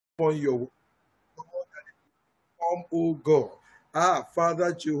upon your come, O God.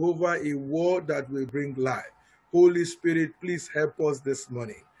 Father Jehovah, a word that will bring life. Holy Spirit, please help us this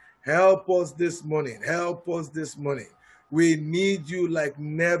morning. Help us this morning. Help us this morning. We need you like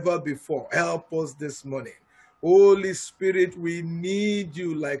never before. Help us this morning. Holy Spirit, we need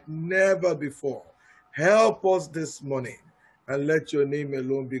you like never before. Help us this morning and let your name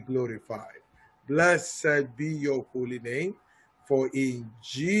alone be glorified. Blessed be your holy name, for in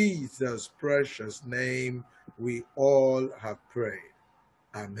Jesus' precious name we all have prayed.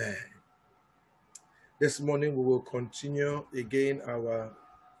 Amen. This morning we will continue again our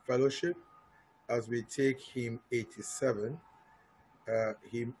fellowship as we take hymn 87.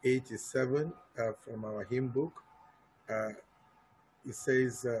 Hymn 87 from our hymn book. It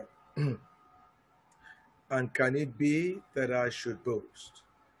says, and can it be that I should boast?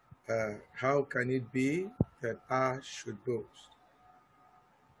 How can it be that I should boast?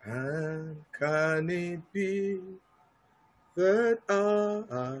 And can it be that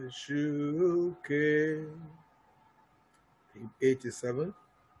I should care? Hymn 87.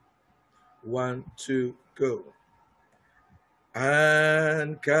 1, 2, go.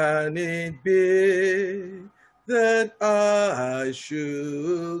 And can it be that I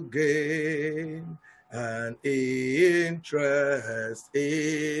should gain an interest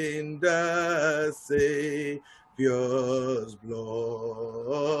in the Savior's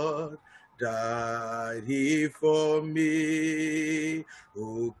blood? Died he for me,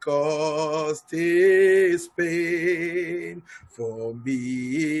 who caused his pain, for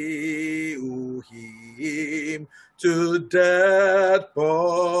me who him to death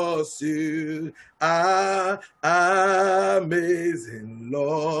pursued. Amazing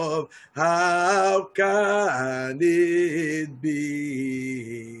love, how can it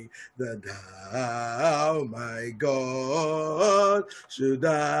be that thou, my God, should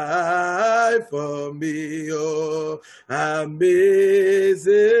die for me? Oh, amazing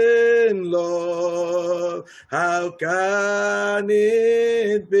love, how can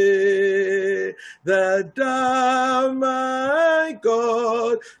it be that thou, my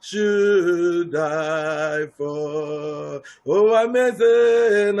God, should die for? Oh,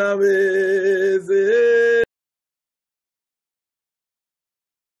 amazing, amazing.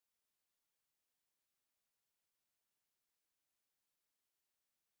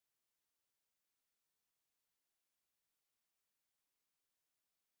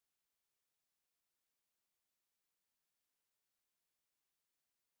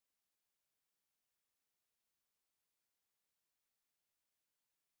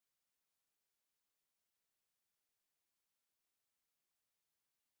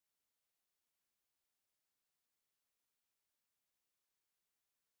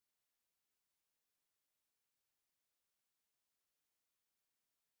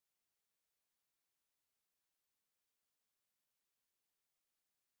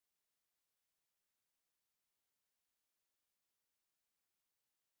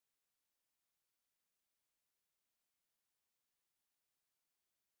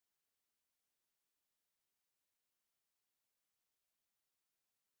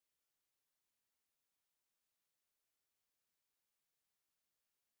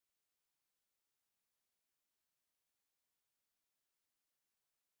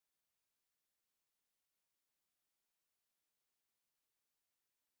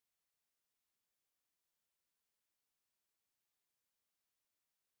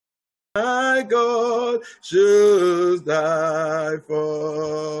 My God should die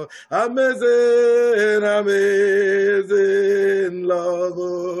for. Amazing, amazing love.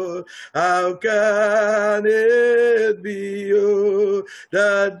 Oh, how can it be, oh,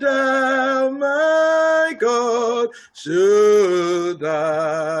 that thou, my God, should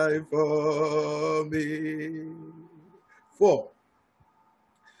die for me? 4.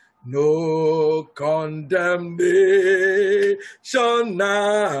 No condemnation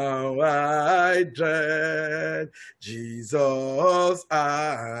now I dread, Jesus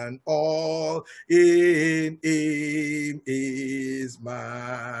and all in him is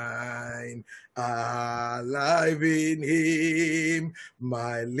mine. Alive in him,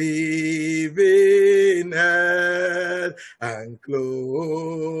 my living head, and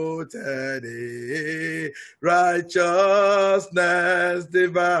clothed in righteousness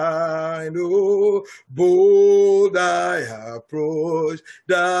divine. Oh, bold I approach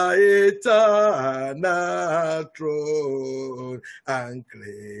the eternal throne, and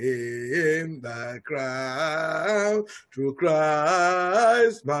claim the crown through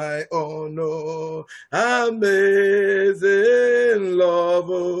Christ my honor. for. Amazing love,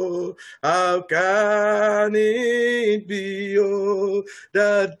 oh, how can it be, oh,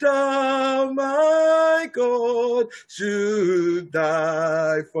 that thou, my God, should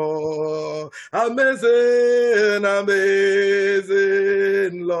die for. Amazing,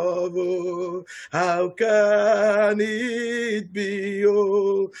 amazing love, oh, how can it be,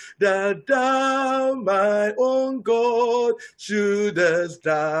 oh, that thou, my own God, shouldest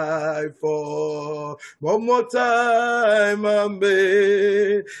die for. One more time,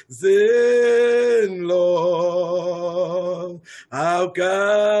 amazing love, how can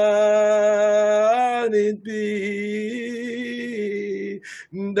it be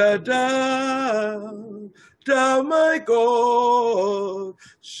that thou, my God,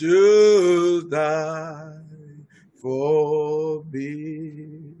 should die for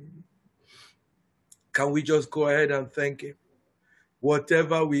me? Can we just go ahead and thank him?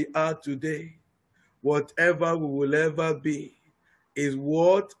 Whatever we are today, whatever we will ever be, is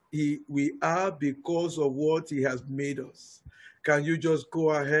what we are because of what he has made us. Can you just go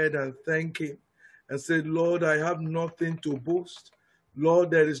ahead and thank him and say, Lord, I have nothing to boast.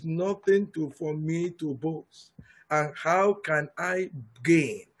 Lord, there is nothing for me to boast. And how can I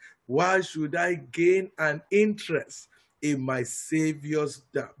gain? Why should I gain an interest in my Savior's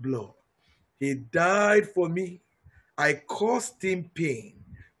blood? He died for me. I caused him pain,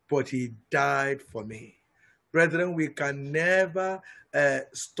 but he died for me. Brethren, we can never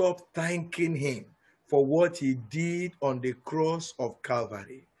stop thanking him for what he did on the cross of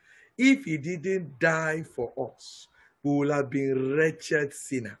Calvary. If he didn't die for us, we would have been wretched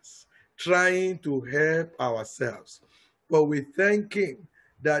sinners trying to help ourselves. But we thank him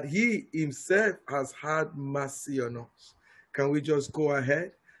that he himself has had mercy on us. Can we just go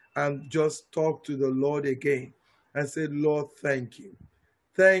ahead and just talk to the Lord again and say, Lord, thank you.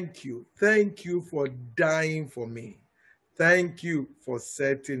 Thank you. Thank you for dying for me. Thank you for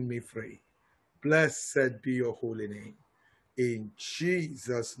setting me free. Blessed be your holy name. In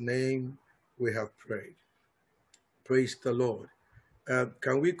Jesus' name we have prayed. Praise the Lord.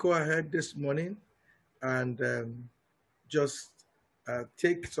 Can we go ahead this morning and just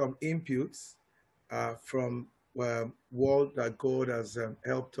take some inputs from what that God has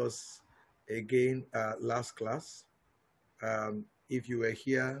helped us again last class. If you were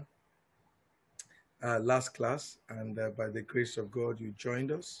here last class and by the grace of God you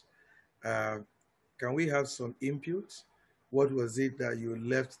joined us, can we have some inputs? What was it that you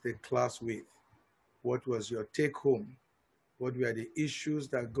left the class with? What was your take home? What were the issues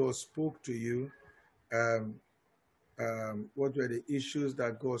that God spoke to you? What were the issues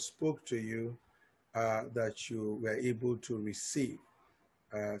that God spoke to you that you were able to receive?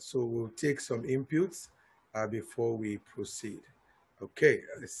 So we'll take some inputs before we proceed. Okay,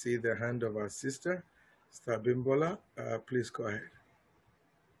 I see the hand of our sister, Sister Bimbola. Please go ahead.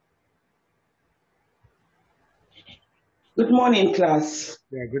 Good morning, class.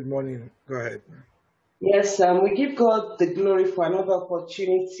 Yeah, good morning. Go ahead. Yes, we give God the glory for another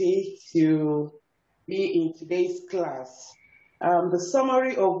opportunity to be in today's class. The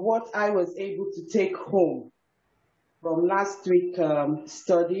summary of what I was able to take home from last week's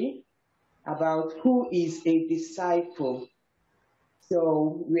study about who is a disciple.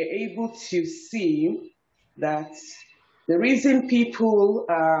 So we're able to see that the reason people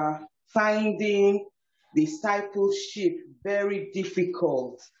are finding discipleship very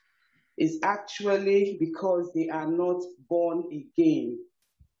difficult is actually because they are not born again.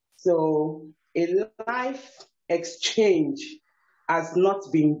 So a life exchange has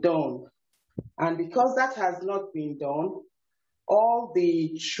not been done. And because that has not been done, all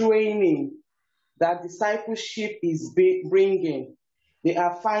the training that discipleship is bringing, they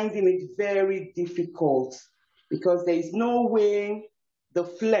are finding it very difficult because there is no way the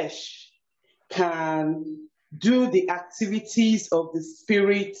flesh can do the activities of the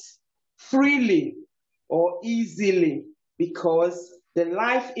spirit freely or easily, because the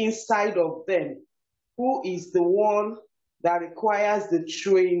life inside of them, who is the one that requires the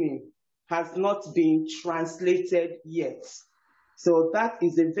training, has not been translated yet. So that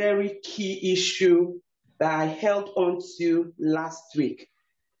is a very key issue that I held on to last week.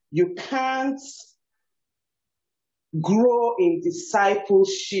 You can't grow in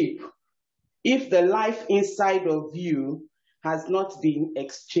discipleship if the life inside of you has not been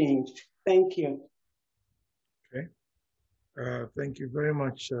exchanged. Thank you. Okay. Thank you very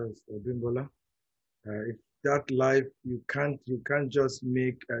much, Bimbola. If that life, you can't just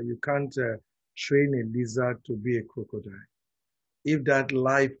make, you can't train a lizard to be a crocodile. If that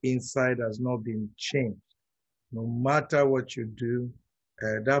life inside has not been changed, no matter what you do,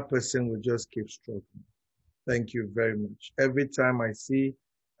 that person will just keep struggling. Thank you very much. Every time I see,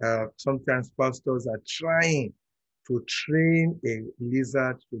 sometimes pastors are trying to train a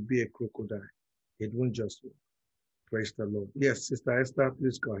lizard to be a crocodile. It won't just work. Praise the Lord. Yes, Sister Esther,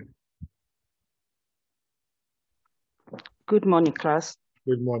 please go ahead. Good morning, class.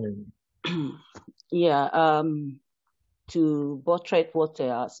 Good morning. Yeah, to buttress what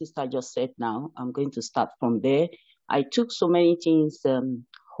our sister just said now, I'm going to start from there. I took so many things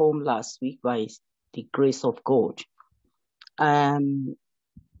home last week by the grace of God.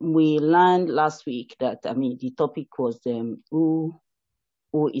 We learned last week that, the topic was who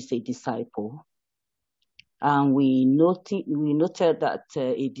is a disciple. And we noted that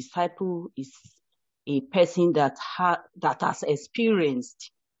a disciple is a person that has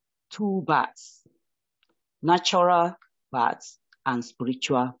experienced two births, natural births and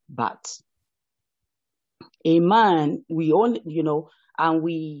spiritual births. A man, we only, and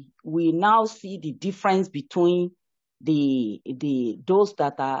we now see the difference between those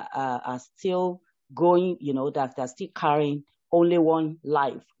that are still going, that are still carrying only one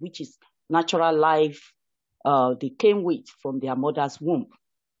life, which is natural life they came with from their mother's womb.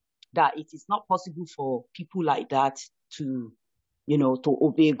 That it is not possible for people like that to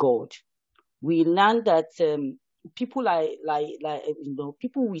obey God. We learned that people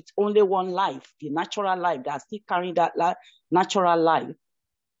people with only one life, the natural life, that are still carrying that natural life,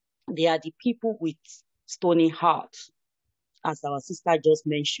 they are the people with stony hearts, as our sister just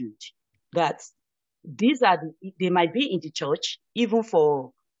mentioned. That they might be in the church even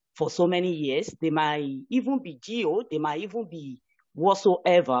for so many years. They might even be GO. They might even be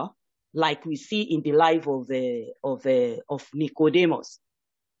whatsoever, like we see in the life of Nicodemus,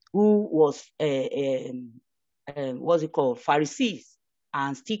 who was what's it called, Pharisees,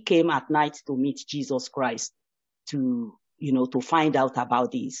 and still came at night to meet Jesus Christ to find out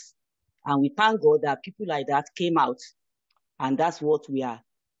about this. And we thank God that people like that came out, and that's what we are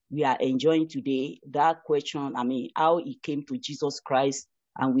enjoying today. That question, how he came to Jesus Christ,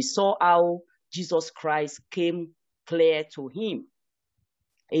 and we saw how Jesus Christ came clear to him.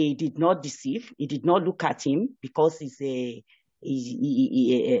 He did not deceive. He did not look at him because he's a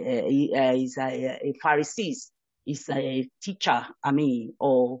Pharisee, he's a teacher,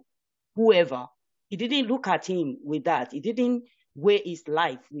 or whoever. He didn't look at him with that. He didn't weigh his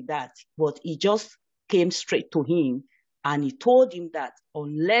life with that, but he just came straight to him, and he told him that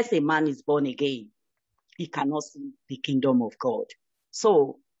unless a man is born again, he cannot see the kingdom of God.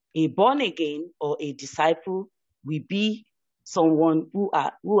 So a born again or a disciple will be someone who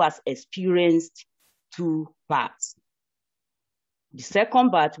has experienced two births. The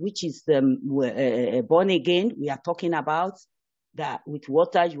second birth, which is born again, we are talking about that with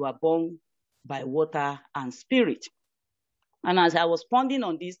water, you are born by water and spirit. And as I was pondering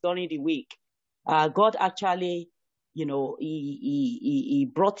on this during the week, God actually, he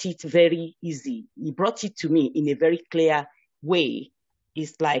brought it very easy. He brought it to me in a very clear way.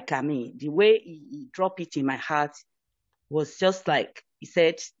 It's like, the way he dropped it in my heart was just like, he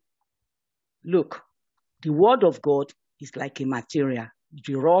said, look, the word of God is like a material,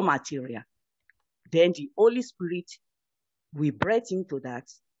 the raw material. Then the Holy Spirit, we breathe into that.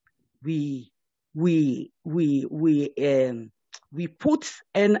 We put,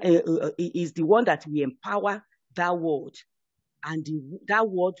 and is the one that we empower that word. And that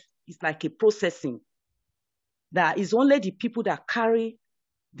word is like a processing. That is only the people that carry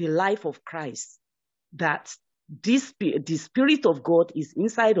the life of Christ, that the Spirit of God is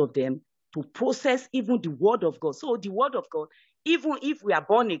inside of them to process even the word of God. So the word of God, even if we are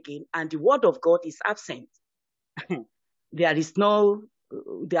born again and the word of God is absent, there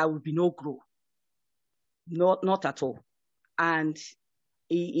will be no growth. Not at all. And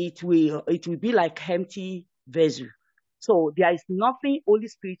it will be like empty vessel. So there is nothing Holy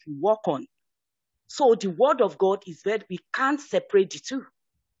Spirit will work on. So the word of God is that we can't separate the two.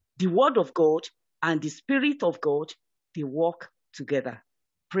 The word of God and the Spirit of God, they work together.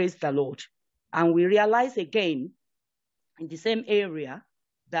 Praise the Lord. And we realize again in the same area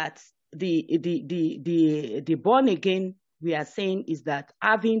that the born again, we are saying, is that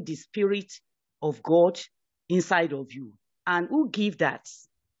having the Spirit of God inside of you. And who give that?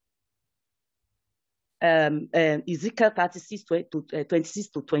 Ezekiel 36 to 26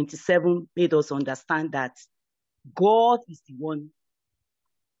 to 27 made us understand that God is the one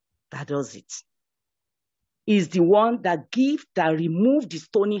that does it. Is the one that remove the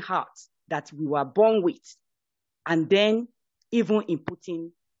stony heart that we were born with, and then even in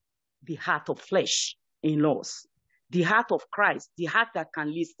putting the heart of flesh in us, the heart of Christ, the heart that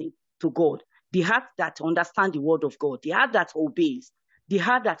can listen to God, the heart that understands the word of God, the heart that obeys, the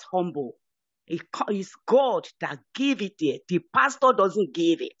heart that's humble. It's God that gave it there. The pastor doesn't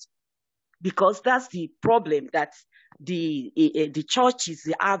give it, because that's the problem that the church is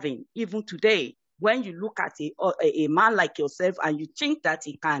having even today. When you look at a man like yourself and you think that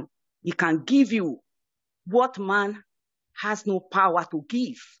he can give you what man has no power to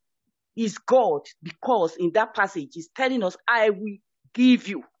give, is God, because in that passage he's telling us, I will give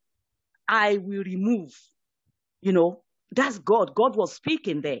you, I will remove. That's God. God was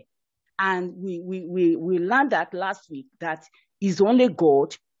speaking there. And we learned that last week, that it's only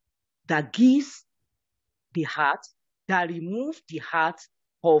God that gives the heart, that removes the heart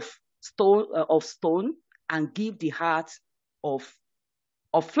of stone and give the heart of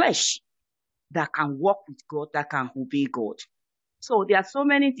flesh, that can walk with God, that can obey God. So there are so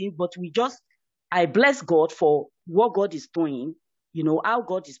many things, but I bless God for what God is doing, how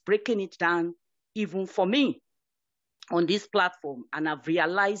God is breaking it down, even for me on this platform. And I've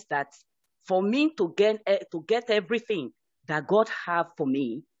realized that for me to get everything that God have for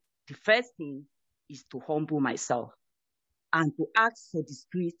me, the first thing is to humble myself and to ask for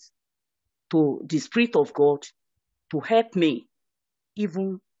the Spirit of God to help me,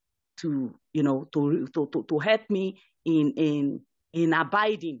 even to help me in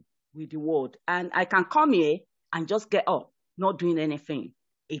abiding with the word. And I can come here and just get up, not doing anything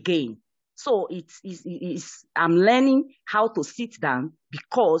again. So I'm learning how to sit down,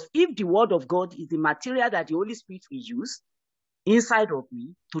 because if the word of God is the material that the Holy Spirit will use inside of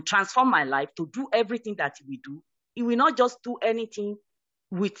me to transform my life, to do everything that he will do, he will not just do anything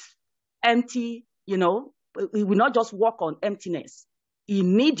with empty, he will not just walk on emptiness. He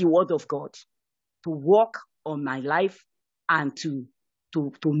needs the word of God to work on my life and to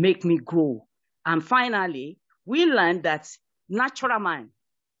make me grow. And finally, we learned that natural man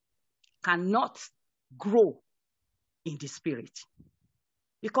cannot grow in the spirit,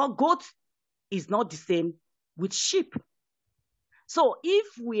 because goat is not the same with sheep. So if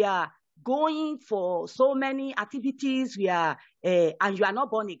we are going for so many activities, and you are not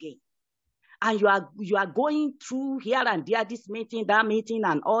born again, and you are going through here and there, this meeting, that meeting,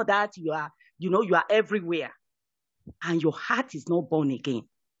 and all that, you are everywhere, and your heart is not born again,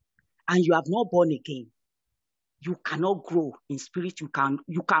 and you have not born again, you cannot grow in spirit. You can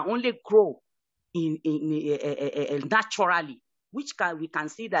only grow in naturally, which we can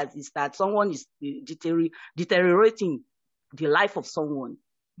see that is that someone is deteriorating the life of someone.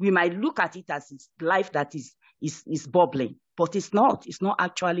 We might look at it as his life that is bubbling, but it's not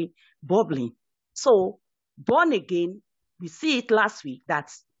actually bubbling. So born again, we see it last week,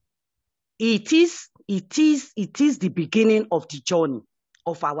 that it is the beginning of the journey,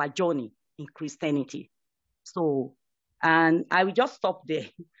 of our journey in Christianity. So, and I will just stop there.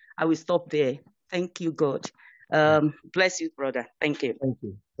 I will stop there. Thank you, God. Bless you, brother. Thank you.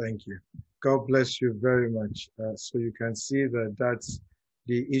 Thank you. God bless you very much. So you can see that that's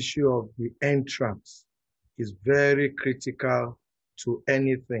the issue of the entrance is very critical to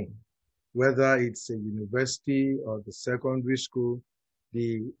anything, whether it's a university or the secondary school.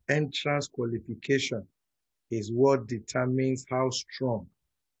 The entrance qualification is what determines how strong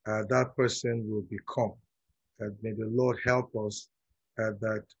that person will become. May the Lord help us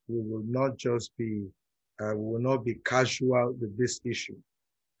that we will not be casual with this issue.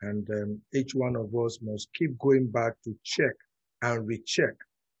 And each one of us must keep going back to check and recheck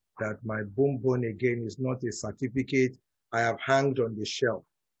that my born again is not a certificate I have hanged on the shelf.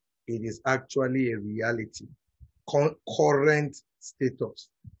 It is actually a reality, current status,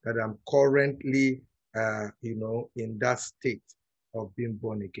 that I'm currently, in that state of being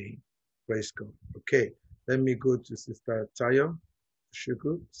born again. Praise God. Okay, let me go to Sister Tayo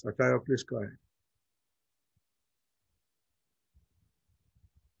Shuku. Sister Tayo, please go ahead.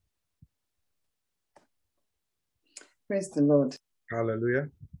 Praise the Lord. Hallelujah.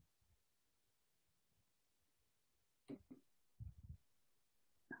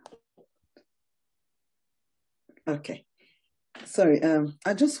 Okay. Sorry,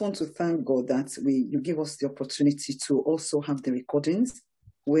 I just want to thank God that you give us the opportunity to also have the recordings,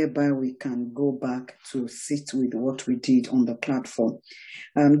 whereby we can go back to sit with what we did on the platform.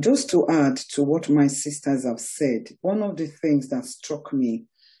 Just to add to what my sisters have said, one of the things that struck me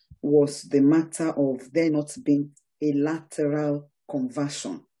was the matter of there not being a lateral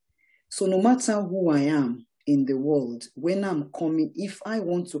conversion. So no matter who I am in the world, when I'm coming, if I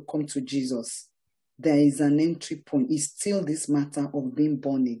want to come to Jesus, there is an entry point. It's still this matter of being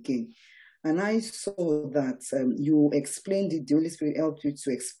born again. And I saw that you explained it, the Holy Spirit helped you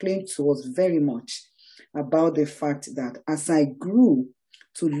to explain to us very much about the fact that as I grew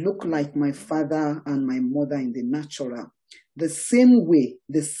to look like my father and my mother in the natural, the same way,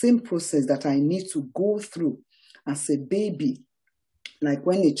 the same process that I need to go through as a baby. Like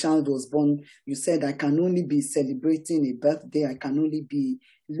when a child was born, you said, I can only be celebrating a birthday. I can only be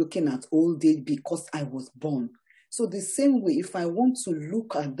looking at old age because I was born. So the same way, if I want to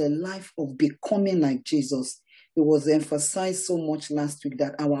look at the life of becoming like Jesus, it was emphasized so much last week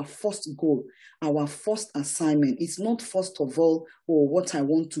that our first goal, our first assignment is not first of all, what I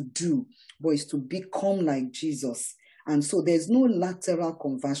want to do, but it's to become like Jesus. And so there's no lateral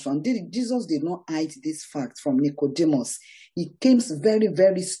conversion. Jesus did not hide this fact from Nicodemus. He came very,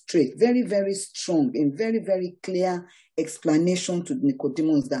 very straight, very, very strong, in very, very clear explanation to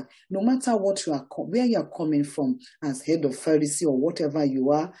Nicodemus that no matter what you are, where you are coming from as head of Pharisee or whatever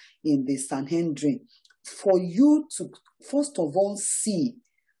you are in the Sanhedrin, for you to first of all see,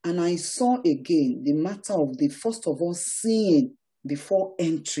 and I saw again the matter of the first of all seeing before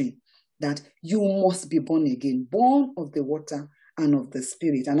entering, that you must be born again, born of the water and of the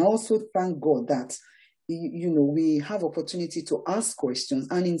Spirit. And I also thank God that, we have opportunity to ask questions,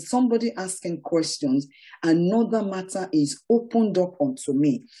 and in somebody asking questions, another matter is opened up unto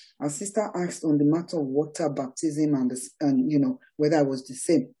me. Our sister asked on the matter of water baptism and whether I was the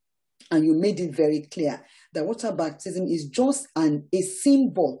same. And you made it very clear that water baptism is just a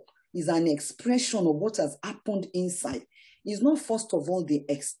symbol, is an expression of what has happened inside. It's not first of all the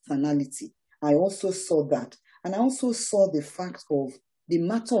externality. I also saw that. And I also saw the fact of the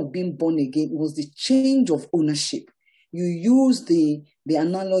matter of being born again was the change of ownership. You use the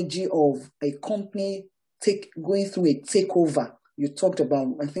analogy of a company going through a takeover. You talked about,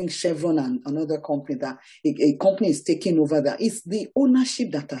 I think, Chevron and another company, that a company is taking over that. It's the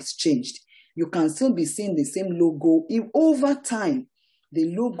ownership that has changed. You can still be seeing the same logo. If over time,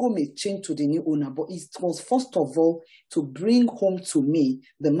 the logo may change to the new owner, but it was first of all to bring home to me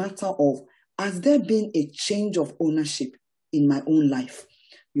the matter of, has there been a change of ownership in my own life?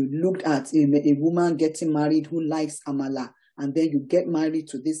 You looked at a woman getting married who likes amala, and then you get married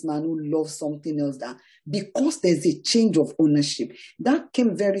to this man who loves something else, that because there's a change of ownership, that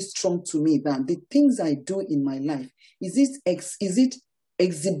came very strong to me, that the things I do in my life, is it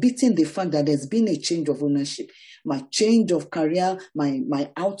exhibiting the fact that there's been a change of ownership? My change of career,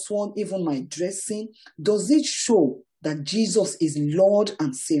 my outward, even my dressing, does it show that Jesus is Lord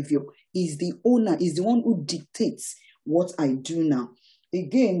and Savior? Is the owner, is the one who dictates what I do now?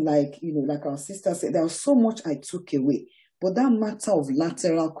 Again, like our sister said, there was so much I took away. But that matter of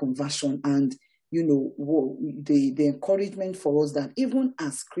lateral conversion and, the encouragement for us that even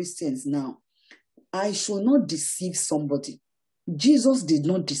as Christians now, I should not deceive somebody. Jesus did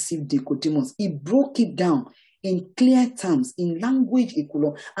not deceive Nicodemus. He broke it down in clear terms, in language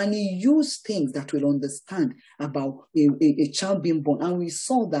equal, and he used things that we'll understand about a child being born. And we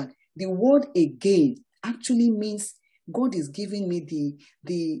saw that the word again actually means God is giving me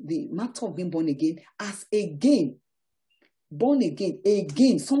the matter of being born again as again. Born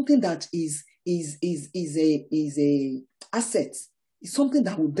again, something that is a asset, is something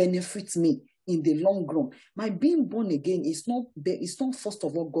that will benefit me in the long run. My being born again is not first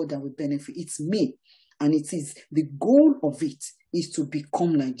of all God that will benefit, it's me. And it is the goal of it is to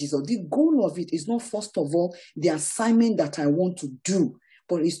become like Jesus. The goal of it is not first of all the assignment that I want to do,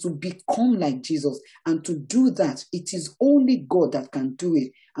 but is to become like Jesus. And to do that, it is only God that can do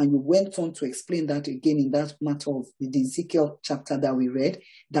it. And you went on to explain that again in that matter of the Ezekiel chapter that we read,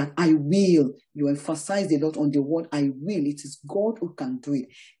 that I will. You emphasized a lot on the word I will. It is God who can do it.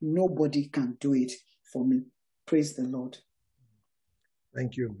 Nobody can do it for me. Praise the Lord.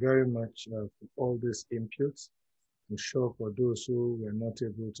 Thank you very much for all these inputs. I'm sure for those who were not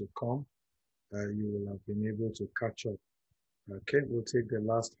able to come, you will have been able to catch up. Okay, we'll take the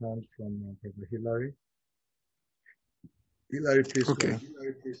last hand from Brother Hilary. Hilary, please. Okay.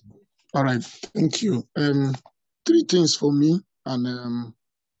 All right. Thank you. 3 things for me. And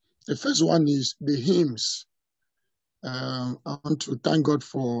the first one is the hymns. I want to thank God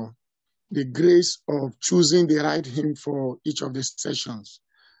for the grace of choosing the right hymn for each of the sessions.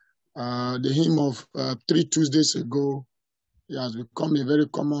 The hymn of 3 Tuesdays ago, it has become a very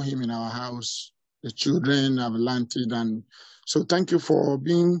common hymn in our house. The children have learned it. And so thank you for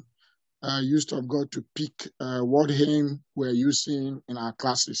being used of God to pick what hymn we're using in our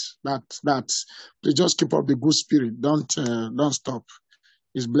classes. That's please just keep up the good spirit. Don't stop.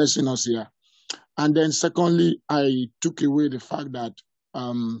 It's blessing us here. And then secondly, I took away the fact that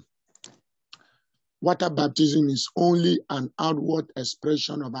water baptism is only an outward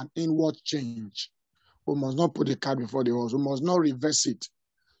expression of an inward change. We must not put the cart before the horse. We must not reverse it.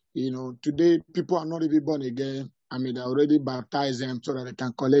 Today people are not even born again. They already baptized them so that they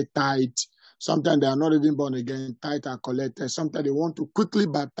can collect tithe, Sometimes they are not even born again, tithe are collected. Sometimes they want to quickly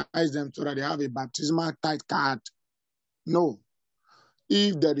baptize them so that they have a baptismal tithe card. No.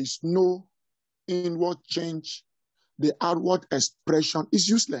 If there is no inward change, the outward expression is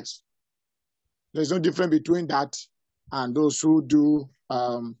useless. There's no difference between that and those who do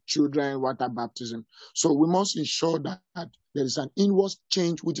children water baptism. So we must ensure that there is an inward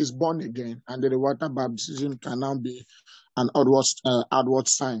change which is born again, and the water baptism can now be an outward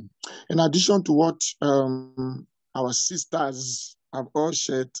sign. In addition to what our sisters have all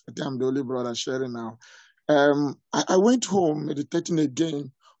shared, I think I'm the only brother sharing now. I went home meditating again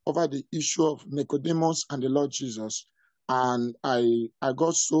over the issue of Nicodemus and the Lord Jesus, and I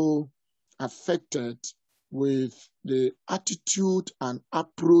got so affected with the attitude and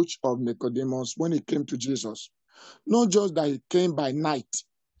approach of Nicodemus when he came to Jesus. Not just that he came by night,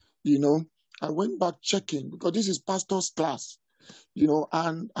 I went back checking because this is pastor's class,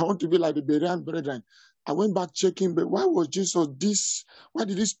 and I want to be like the Berean brethren. I went back checking, but why was Jesus why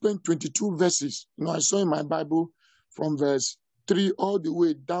did he spend 22 verses? I saw in my Bible from verse 3 all the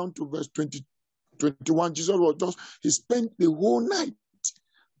way down to verse 21. Jesus he spent the whole night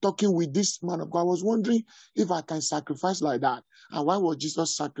talking with this man of God. I was wondering if I can sacrifice like that. And why was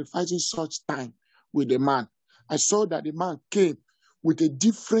Jesus sacrificing such time with the man? I saw that the man came with a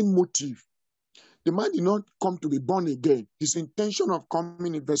different motive. The man did not come to be born again. His intention of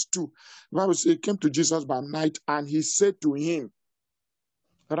coming in verse 2, the Bible says he came to Jesus by night and he said to him,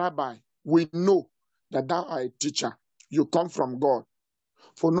 Rabbi, we know that thou art a teacher. You come from God.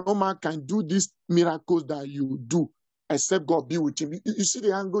 For no man can do these miracles that you do except God be with him. You see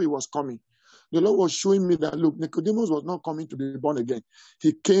the angle he was coming. The Lord was showing me that, look, Nicodemus was not coming to be born again.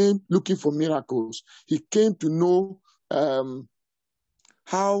 He came looking for miracles. He came to know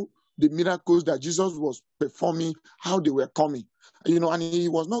how the miracles that Jesus was performing, how they were coming. And he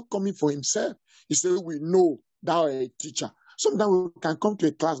was not coming for himself. He said, we know thou art a teacher. Sometimes we can come to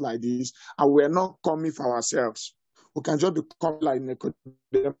a class like this and we're not coming for ourselves. We can just become like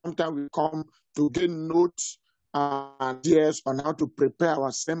Nicodemus. Sometimes we come to get notes and ideas on how to prepare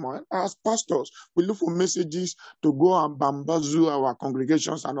our sermon. As pastors, we look for messages to go and bamboozle our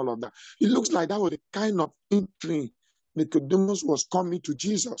congregations and all of that. It looks like that was the kind of entry Nicodemus was coming to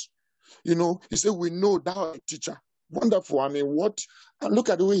Jesus. He said, we know thou art a teacher. Wonderful. I mean, and look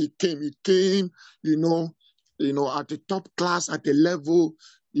at the way he came. He came, at a top class, at a level,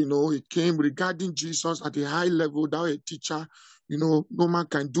 he came regarding Jesus at a high level, thou art a teacher. No man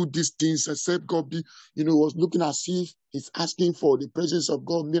can do these things except God be, was looking as if he's asking for the presence of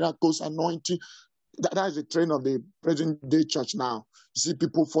God, miracles, anointing. That is the trend of the present day church now. You see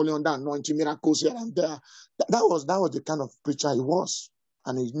people falling under anointing, miracles here and there. That was the kind of preacher he was.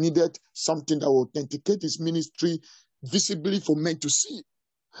 And he needed something that would authenticate his ministry visibly for men to see.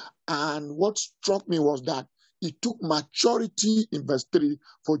 And what struck me was that it took maturity in verse 3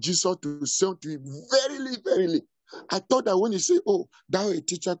 for Jesus to say to him, verily, verily. I thought that when he said, oh, thou a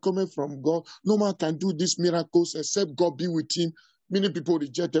teacher coming from God, no man can do these miracles except God be with him. Many people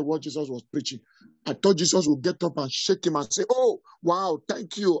rejected what Jesus was preaching. I thought Jesus would get up and shake him and say, oh, wow,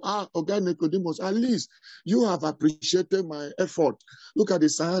 thank you. Okay, Nicodemus, at least you have appreciated my effort. Look at the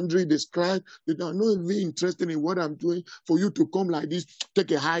Sandri, the scribe. They are not even interested in what I'm doing for you to come like this,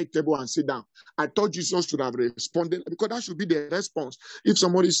 take a high table and sit down. I thought Jesus should have responded because that should be the response. If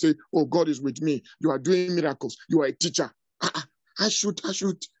somebody say, oh, God is with me, you are doing miracles, you are a teacher. I should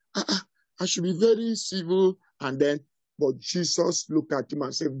be very civil and then, but Jesus looked at him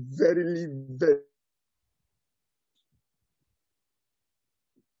and said, verily, verily,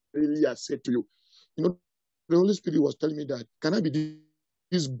 I said to you. The Holy Spirit was telling me that, can I be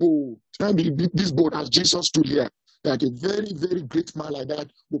this bold? Can I be this bold as Jesus stood here? That a very, very great man like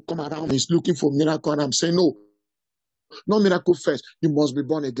that will come around and is looking for miracle. And I'm saying, no miracle first. You must be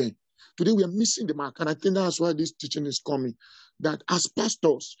born again. Today we are missing the mark. And I think that's why this teaching is coming. That as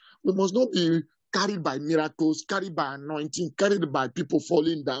pastors, we must not be carried by miracles, carried by anointing, carried by people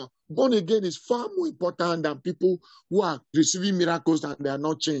falling down. Born again is far more important than people who are receiving miracles and they are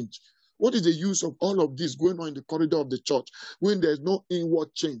not changed. What is the use of all of this going on in the corridor of the church when there's no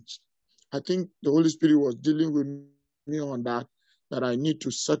inward change? I think the Holy Spirit was dealing with me on that I need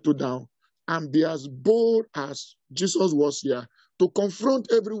to settle down and be as bold as Jesus was here to confront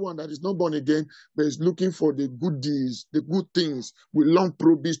everyone that is not born again, but is looking for the good deeds, the good things with long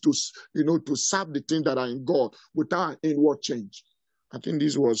probes to serve the things that are in God without an inward change. I think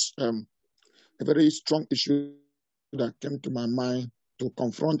this was a very strong issue that came to my mind to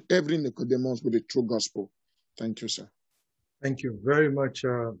confront every Nicodemus with the true gospel. Thank you, sir. Thank you very much,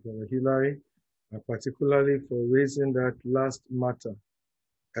 Brother Hilary, particularly for raising that last matter.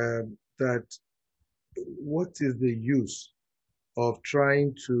 that what is the use of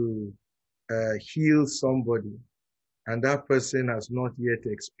trying to heal somebody and that person has not yet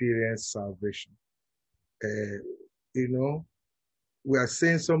experienced salvation? You know, we are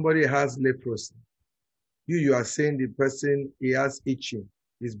saying somebody has leprosy. You are saying the person, he has itching.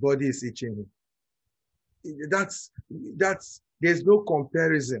 His body is itching him. There's no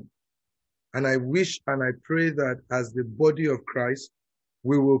comparison. And I wish and I pray that as the body of Christ,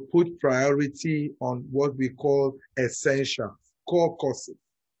 we will put priority on what we call essentials, core causes.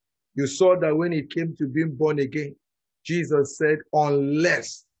 You saw that when it came to being born again, Jesus said,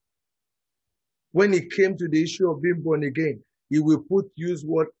 unless. When it came to the issue of being born again, he will use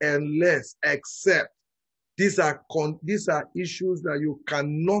word unless, except. These are issues that you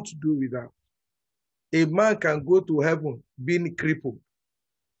cannot do without. A man can go to heaven being crippled.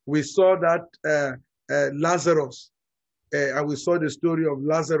 We saw that Lazarus, and we saw the story of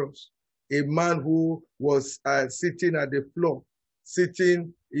Lazarus, a man who was sitting at the floor,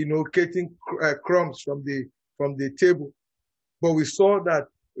 getting crumbs from the table. But we saw that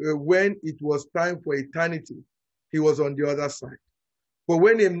when it was time for eternity, he was on the other side. But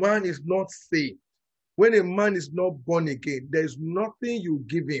when a man is not saved, when a man is not born again, there's nothing you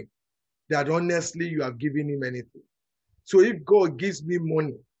give him that honestly you have given him anything. So if God gives me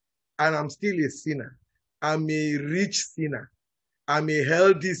money and I'm still a sinner, I'm a rich sinner, I'm a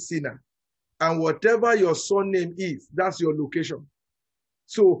healthy sinner, and whatever your surname is, that's your location.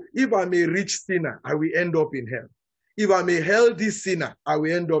 So if I'm a rich sinner, I will end up in hell. If I'm a healthy sinner, I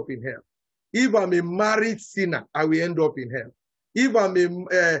will end up in hell. If I'm a married sinner, I will end up in hell. If I'm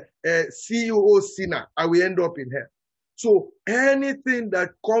a CEO sinner, I will end up in hell. So anything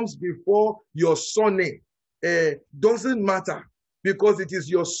that comes before your surname doesn't matter, because it is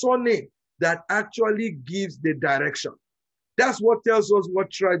your surname that actually gives the direction. That's what tells us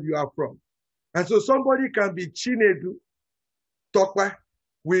what tribe you are from. And so somebody can be Chinedu, Tokpa.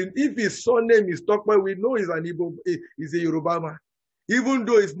 If his surname is Tokpa, we know he's a Yoruba man, even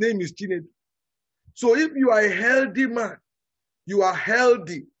though his name is Chinedu. So if you are a healthy man, you are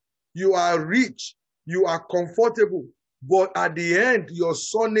healthy, you are rich, you are comfortable, but at the end, your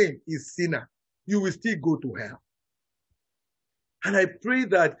surname is sinner, you will still go to hell. And I pray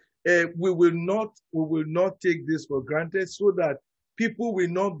that we will not take this for granted, so that people will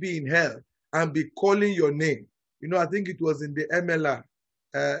not be in hell and be calling your name. I think it was in the MLR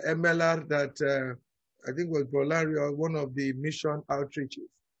that I think was Brolario, one of the mission outreaches.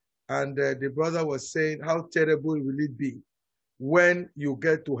 And the brother was saying, how terrible will it be when you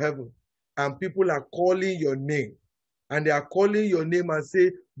get to heaven and people are calling your name, and they are calling your name and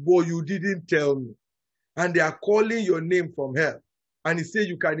say, boy, you didn't tell me. And they are calling your name from hell. And he said,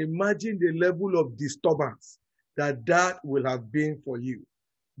 you can imagine the level of disturbance that will have been for you.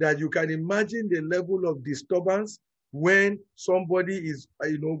 That you can imagine the level of disturbance when somebody is,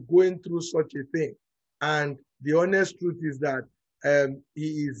 going through such a thing. And the honest truth is that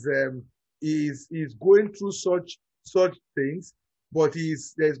he is going through such things, but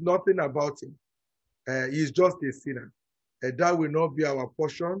there's nothing about him. He's just a sinner. That will not be our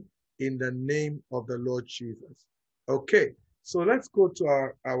portion in the name of the Lord Jesus. Okay, so let's go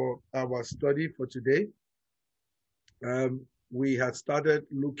to our study for today. We have started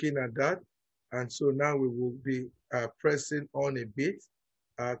looking at that, and so now we will be pressing on a bit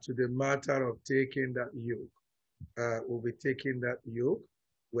to the matter of taking that yoke. We'll be taking that yoke.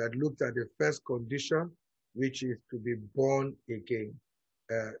 We had looked at the first condition, which is to be born again.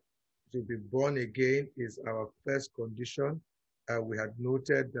 To be born again is our first condition. We had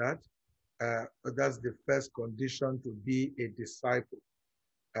noted that. That's the first condition to be a disciple.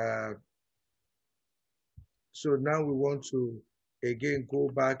 So now we want to again go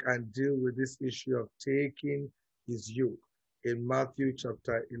back and deal with this issue of taking his yoke. In Matthew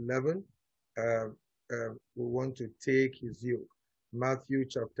chapter 11, we want to take his yoke. Matthew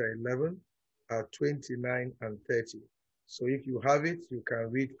chapter 11, 29 and 30. So if you have it, you can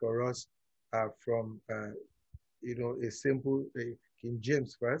read for us from a simple King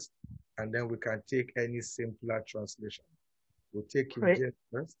James first, and then we can take any simpler translation. We'll take King James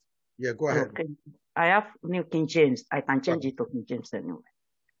first. Yeah, go ahead. Okay. I have New King James. I can change it to King James anyway.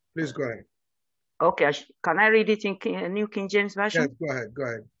 Please go ahead. Okay. Can I read it in New King James Version? Yes, go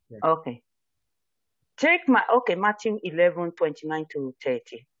ahead. Yeah. Okay. Matthew 11, 29 to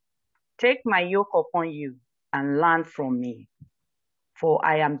 30. Take my yoke upon you and learn from me, for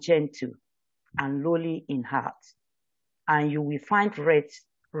I am gentle and lowly in heart, and you will find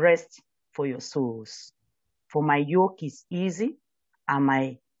rest for your souls. For my yoke is easy and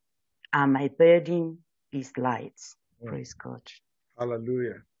my burden is light. Praise God.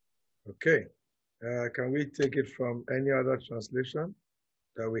 Hallelujah. Okay. Can we take it from any other translation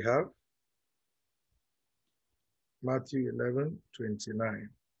that we have? Matthew 11:29.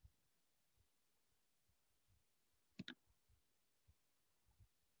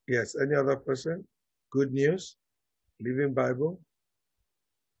 Yes, any other person? Good News, Living Bible.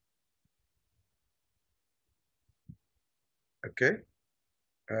 Okay.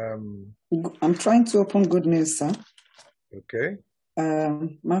 I'm trying to open Good News, sir. Okay.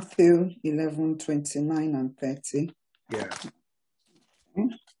 Matthew 11:29 and 30. Yeah. Okay.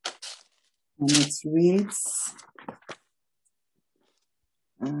 And it reads,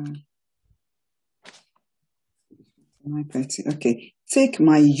 30. Okay. Take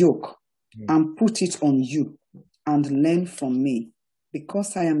my yoke and put it on you and learn from me,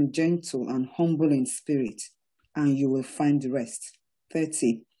 because I am gentle and humble in spirit, and you will find rest.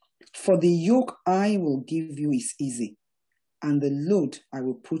 30. For the yoke I will give you is easy, and the load I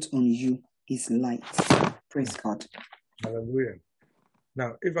will put on you is light. Praise God. Hallelujah.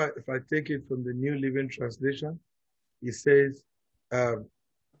 Now, if I take it from the New Living Translation, it says,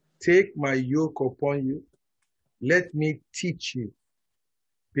 take my yoke upon you, let me teach you,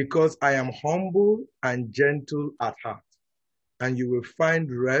 because I am humble and gentle at heart, and you will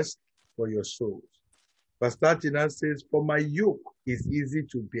find rest for your souls. Verse 39 says, for my yoke is easy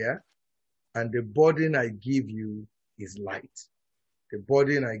to bear, and the burden I give you is light. The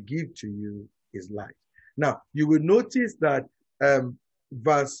burden I give to you is light. Now, you will notice that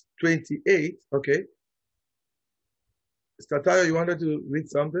verse 28, okay. Statayo, you wanted to read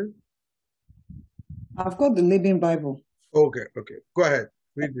something? I've got the Living Bible. Okay. Go ahead.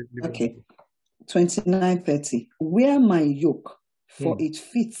 Read the Living Bible. 29:30. Wear my yoke, for it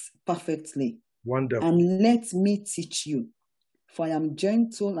fits perfectly. Wonderful. And let me teach you, for I am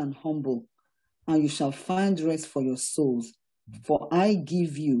gentle and humble, and you shall find rest for your souls. For I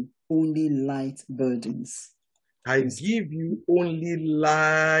give you only light burdens. I give you only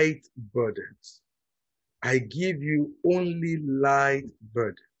light burdens. I give you only light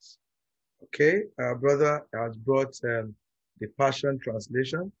burdens. Okay, our brother has brought the Passion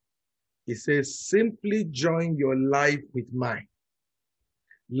Translation. He says, simply join your life with mine.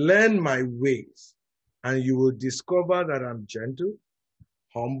 Learn my ways, and you will discover that I'm gentle,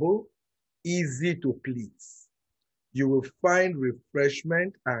 humble, easy to please. You will find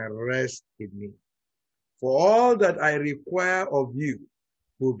refreshment and rest in me. For all that I require of you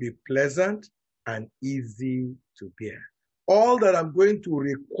will be pleasant and easy to bear. All that I'm going to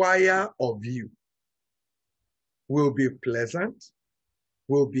require of you will be pleasant,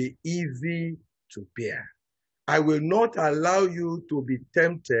 will be easy to bear. I will not allow you to be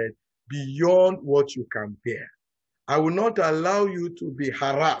tempted beyond what you can bear. I will not allow you to be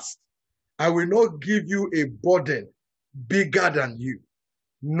harassed. I will not give you a burden bigger than you.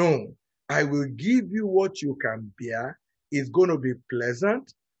 No, I will give you what you can bear. It's going to be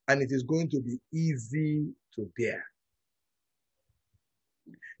pleasant and it is going to be easy to bear.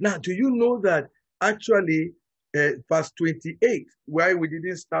 Now, do you know that actually verse 28, why we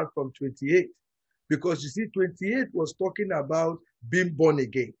didn't start from 28? Because you see, 28 was talking about being born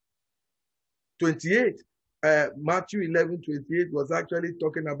again. 28, Matthew 11:28 was actually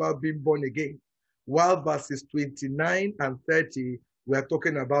talking about being born again, while verses 29 and 30 were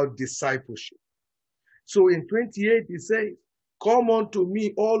talking about discipleship. So in 28, he says, come unto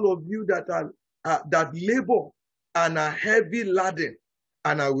me, all of you that are that labor and are heavy laden,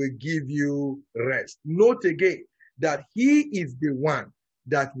 and I will give you rest. Note again that he is the one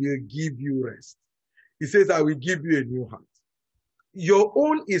that will give you rest. He says, I will give you a new heart. Your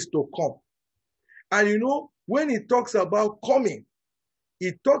own is to come. And you know, when he talks about coming,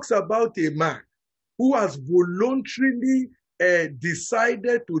 he talks about a man who has voluntarily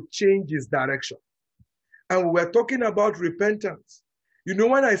decided to change his direction. And we're talking about repentance. You know,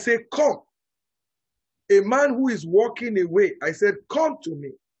 when I say come, a man who is walking away, I said, come to me.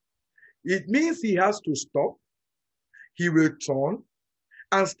 It means he has to stop. He will turn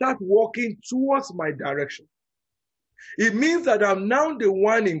and start walking towards my direction. It means that I'm now the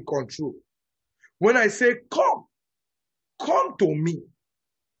one in control. When I say come to me,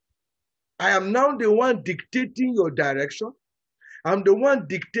 I am now the one dictating your direction. I'm the one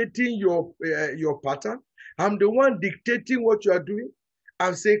dictating your pattern. I'm the one dictating what you are doing.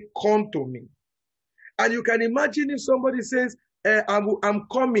 I'm saying, come to me. And you can imagine if somebody says, I'm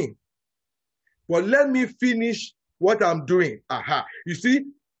coming, but let me finish what I'm doing. Aha. You see,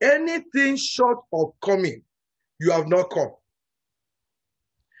 anything short of coming, you have not come.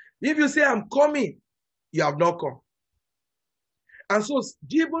 If you say, I'm coming, you have not come. And so,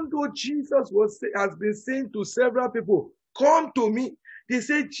 even though Jesus has been saying to several people, come to me, They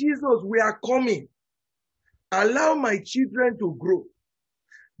said, Jesus, we are coming. Allow my children to grow.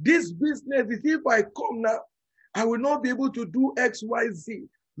 This business, if I come now, I will not be able to do X, Y, Z.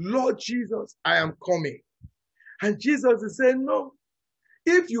 Lord Jesus, I am coming. And Jesus is saying, no,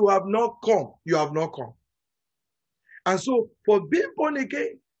 if you have not come, you have not come. And so for being born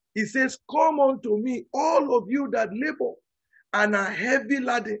again, he says, come unto me, all of you that labor and are heavy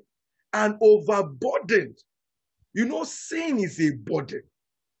laden and overburdened. You know, sin is a burden.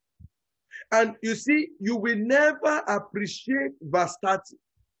 And you see, you will never appreciate verse 30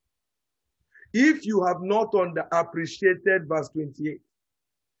 if you have not appreciated verse 28.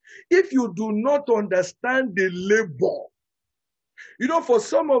 If you do not understand the labor, you know, for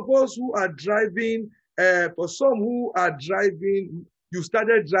some of us who are driving, you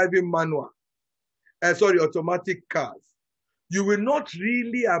started driving automatic cars. You will not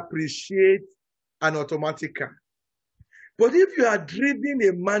really appreciate an automatic car. But if you are driving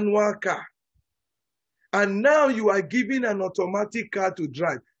a manual car, and now you are given an automatic car to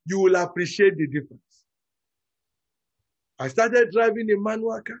drive, you will appreciate the difference. I started driving a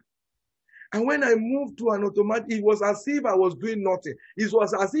manual car. And when I moved to an automatic, it was as if I was doing nothing. It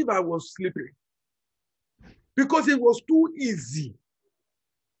was as if I was sleeping. Because it was too easy.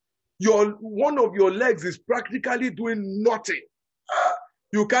 One of your legs is practically doing nothing.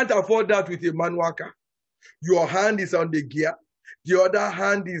 You can't afford that with a manual car. Your hand is on the gear. The other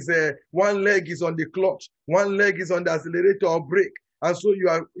hand is, one leg is on the clutch. One leg is on the accelerator or brake. And so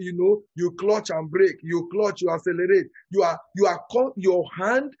you clutch and brake. You clutch, you accelerate. Your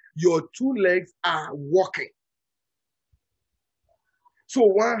hand, your two legs are working. So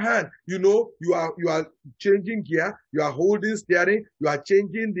one hand, you are changing gear, you are holding steering, you are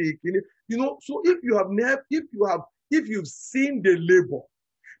changing so if you've seen the labor,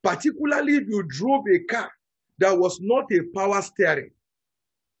 particularly if you drove a car that was not a power steering.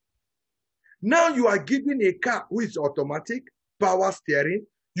 Now you are given a car which is automatic, power steering,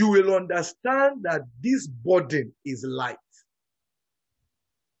 you will understand that this burden is light.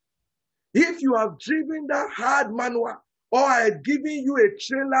 If you have driven that hard manual, or I had given you a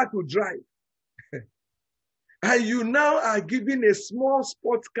trailer to drive, and you now are given a small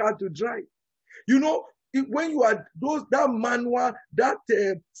sports car to drive, when you are that manual, that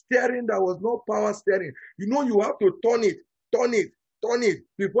steering that was not power steering, you have to turn it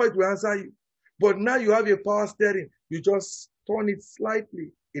before it will answer you. But now you have a power steering, you just turn it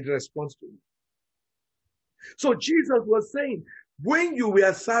slightly, it responds to you. So Jesus was saying, when you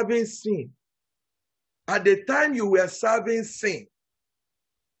were serving sin, at the time you were serving sin,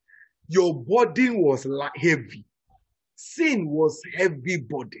 your burden was heavy. Sin was heavy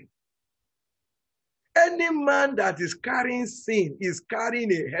burden. Any man that is carrying sin is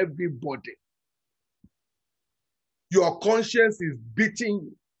carrying a heavy burden. Your conscience is beating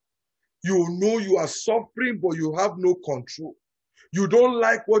you. You know you are suffering, but you have no control. You don't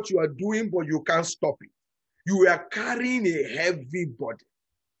like what you are doing, but you can't stop it. You are carrying a heavy burden.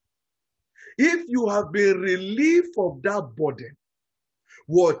 If you have been relieved of that burden,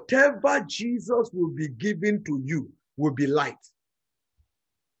 whatever Jesus will be giving to you will be light.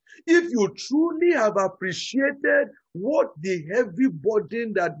 If you truly have appreciated what the heavy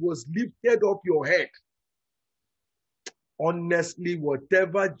burden that was lifted off your head, honestly,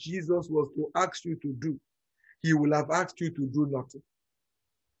 whatever Jesus was to ask you to do, he will have asked you to do nothing.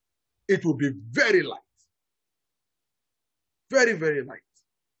 It will be very light. Very, very light.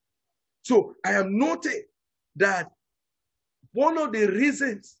 So I am noting that one of the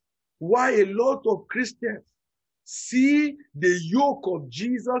reasons why a lot of Christians see the yoke of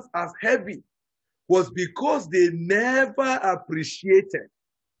Jesus as heavy was because they never appreciated.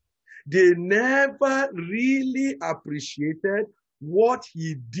 They never really appreciated what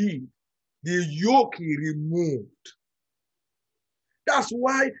he did, the yoke he removed. That's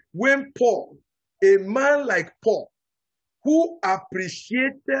why when Paul, a man like Paul, who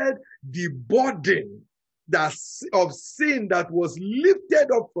appreciated the burden of sin that was lifted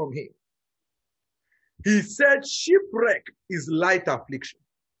up from him, he said shipwreck is light affliction.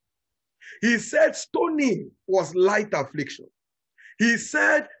 He said stoning was light affliction. He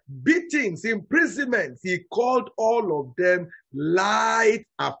said beatings, imprisonments, he called all of them light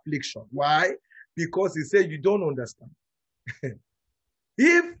affliction. Why? Because he said, you don't understand.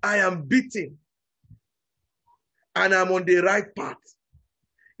 If I am beaten and I'm on the right path,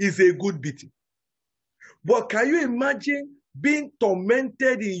 it's a good beating. But can you imagine being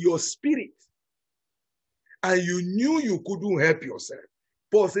tormented in your spirit and you knew you couldn't help yourself?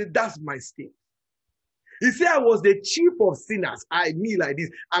 Paul said, that's my state. He said, I was the chief of sinners. I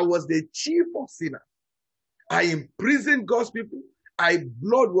was the chief of sinners. I imprisoned God's people.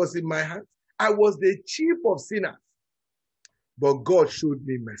 Blood was in my hands. I was the chief of sinners. But God showed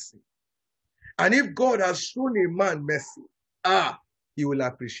me mercy. And if God has shown a man mercy, he will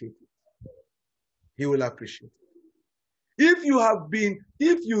appreciate it. He will appreciate it.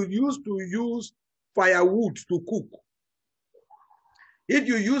 If you used to use firewood to cook, if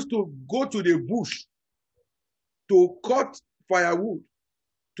you used to go to the bush to cut firewood,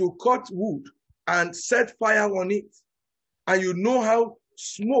 to cut wood and set fire on it, and you know how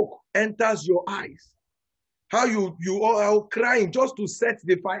smoke enters your eyes, how you are crying just to set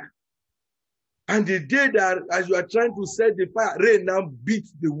the fire. And the day that as you are trying to set the fire, rain now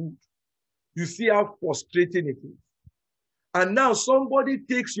beats the wood. You see how frustrating it is. And now somebody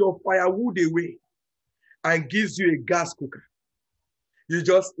takes your firewood away and gives you a gas cooker. You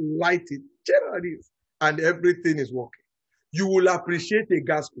just light it, and everything is working. You will appreciate a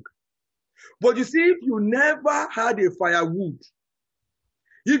gas cooker. But you see, if you never had a firewood,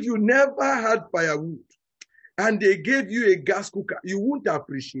 and they gave you a gas cooker, you won't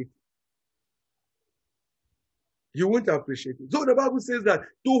appreciate it. You won't appreciate it. So the Bible says that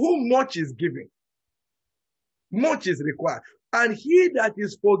to whom much is given, much is required. And he that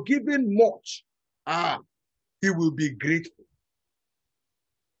is forgiven much, he will be grateful.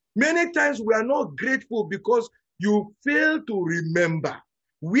 Many times we are not grateful because you fail to remember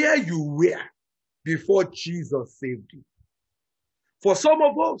where you were before Jesus saved you. For some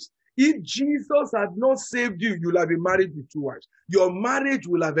of us, if Jesus had not saved you, you'll have been married with 2 wives. Your marriage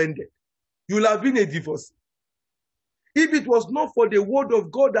will have ended. You'll have been a divorcee. If it was not for the word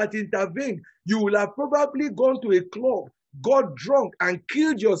of God that intervened, you will have probably gone to a club, got drunk, and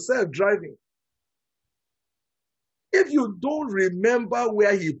killed yourself driving. If you don't remember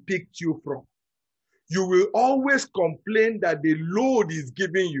where he picked you from, you will always complain that the load he's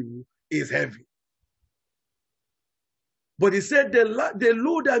giving you is heavy. But he said, the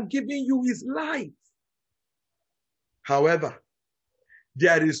load I'm giving you is light. However,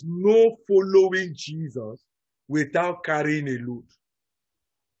 there is no following Jesus without carrying a load.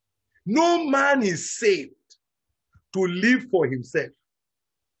 No man is saved to live for himself.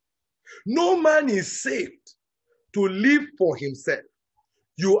 No man is saved to live for himself.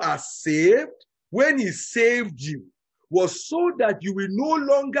 You are saved when he saved you was so that you will no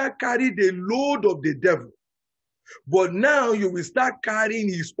longer carry the load of the devil, but now you will start carrying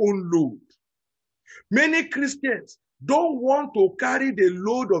his own load. Many Christians don't want to carry the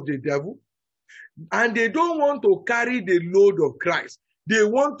load of the devil, and they don't want to carry the load of Christ. They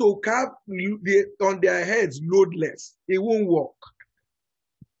want to carry on their heads loadless. It won't work.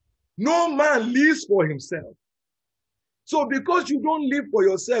 No man lives for himself. So because you don't live for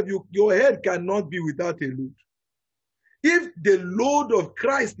yourself, your head cannot be without a load. If the load of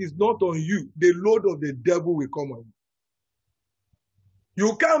Christ is not on you, the load of the devil will come on you.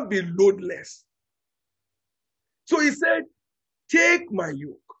 You can't be loadless. So he said, take my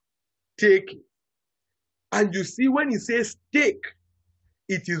yoke. Take it. And you see, when he says take,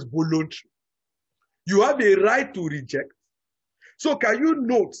 it is voluntary. You have a right to reject. So can you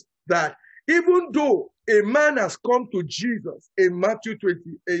note that even though a man has come to Jesus in Matthew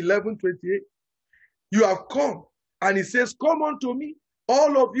 11:28, you have come, and he says, come unto me,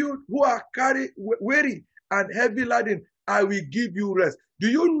 all of you who are weary and heavy laden, I will give you rest. Do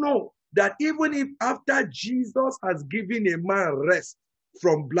you know that even if after Jesus has given a man rest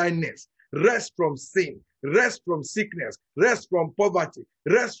from blindness, rest from sin, rest from sickness, rest from poverty,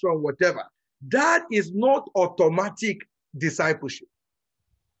 rest from whatever, that is not automatic discipleship.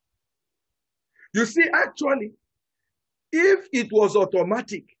 You see, actually, if it was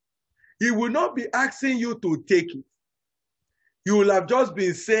automatic, he will not be asking you to take it. You will have just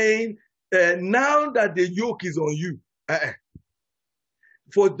been saying, now that the yoke is on you.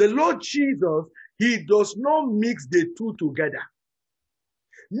 For the Lord Jesus, he does not mix the two together.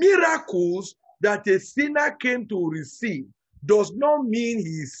 Miracles that a sinner came to receive does not mean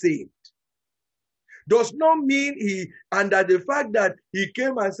he is saved. Does not mean and that the fact that he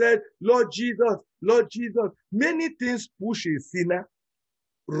came and said, Lord Jesus, many things push a sinner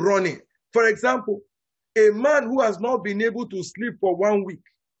running. For example, a man who has not been able to sleep for 1 week,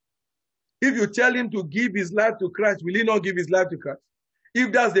 if you tell him to give his life to Christ, will he not give his life to Christ?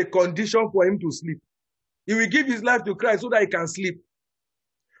 If that's the condition for him to sleep, he will give his life to Christ so that he can sleep.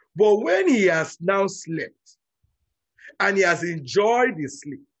 But when he has now slept and he has enjoyed his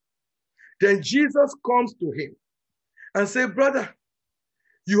sleep, then Jesus comes to him and says, brother,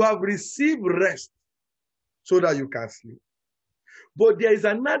 you have received rest so that you can sleep. But there is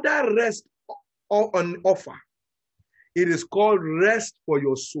another rest on offer. It is called rest for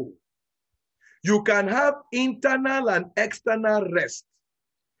your soul. You can have internal and external rest.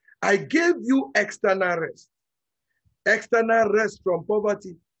 I gave you external rest. External rest from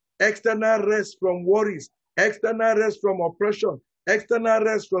poverty, external rest from worries, external rest from oppression, external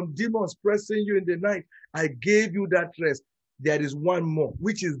rest from demons pressing you in the night. I gave you that rest. There is one more,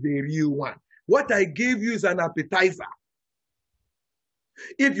 which is the real one. What I gave you is an appetizer.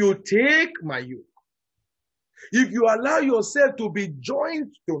 If you take my yoke, if you allow yourself to be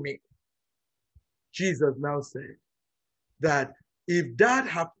joined to me, Jesus now said that if that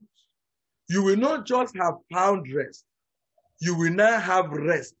happens, you will not just have found rest, you will now have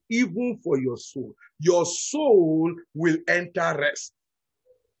rest even for your soul. Your soul will enter rest.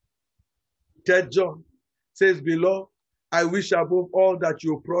 3 John says, beloved, I wish above all that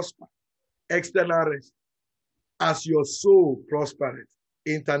you prosper, external rest, as your soul prospereth,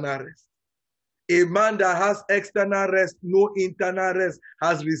 internal rest. A man that has external rest, no internal rest,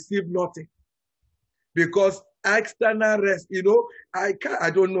 has received nothing. Because external rest, I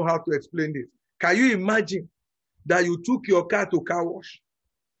don't know how to explain this. Can you imagine that you took your car to car wash?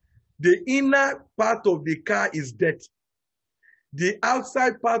 The inner part of the car is dirty. The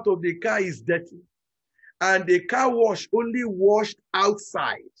outside part of the car is dirty. And the car wash only washed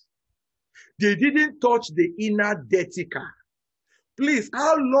outside. They didn't touch the inner dirty car. Please,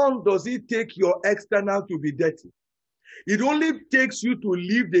 how long does it take your external to be dirty? It only takes you to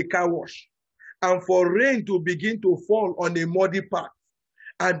leave the car wash and for rain to begin to fall on a muddy path.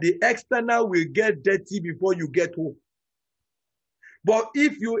 And the external will get dirty before you get home. But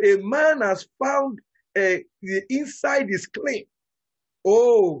if a man has found the inside is clean,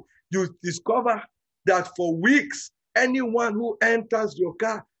 oh, you discover that for weeks, anyone who enters your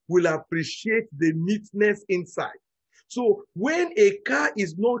car will appreciate the neatness inside. So when a car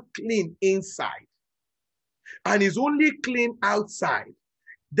is not clean inside and is only clean outside,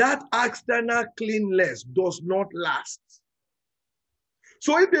 that external cleanliness does not last.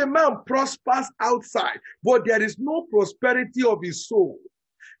 So if a man prospers outside, but there is no prosperity of his soul,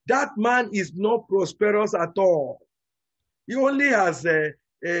 that man is not prosperous at all. He only has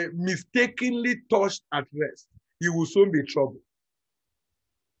mistakenly touched at rest. He will soon be troubled.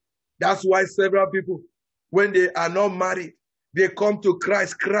 That's why several people, when they are not married, they come to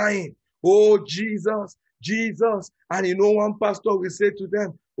Christ crying, oh, Jesus, Jesus. And one pastor will say to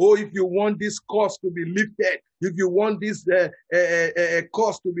them, oh, if you want this curse to be lifted, if you want this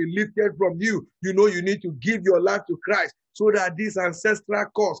curse to be lifted from you, you need to give your life to Christ so that this ancestral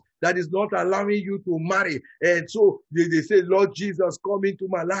curse that is not allowing you to marry. And so they say, Lord Jesus, come into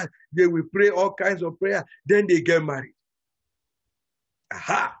my life. They will pray all kinds of prayer. Then they get married.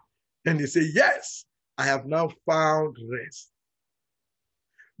 Aha. Then they say, yes, I have now found rest.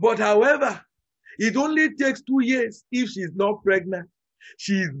 But however, it only takes 2 years if she's not pregnant.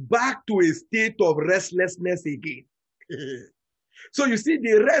 She's back to a state of restlessness again. So you see,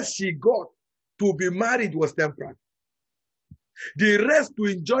 the rest she got to be married was temporary. The rest to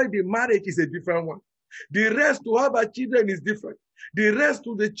enjoy the marriage is a different one. The rest to have children is different. The rest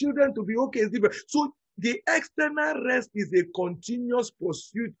to the children to be okay is different. So the external rest is a continuous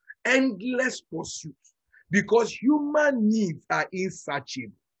pursuit, endless pursuit, because human needs are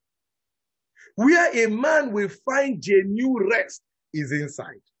insatiable. Where a man will find genuine rest is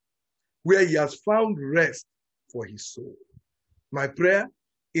inside, where he has found rest for his soul. My prayer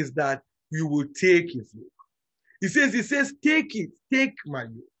is that you will take his yoke. He says, take it, take my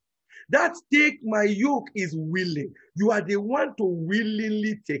yoke. That take my yoke is willing. You are the one to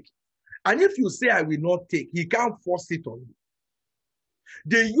willingly take it. And if you say, I will not take, he can't force it on you.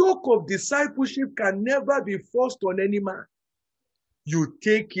 The yoke of discipleship can never be forced on any man. You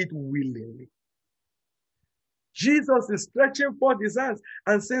take it willingly. Jesus is stretching forth his hands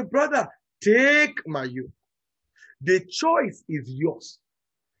and saying, brother, take my yoke. The choice is yours.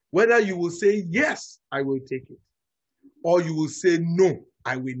 Whether you will say, yes, I will take it, or you will say, no,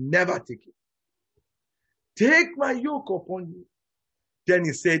 I will never take it. Take my yoke upon you. Then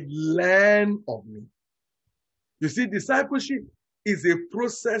he said, learn of me. You see, discipleship is a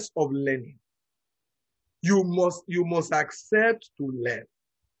process of learning. You must accept to learn.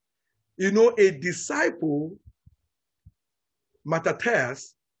 A disciple,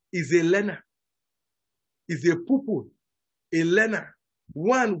 Matateas, is a learner, is a pupil, a learner,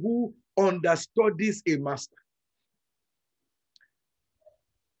 one who understudies a master.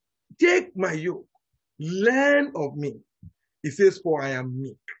 Take my yoke, learn of me. He says, for I am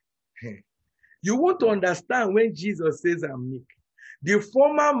meek. You want to understand when Jesus says I'm meek. The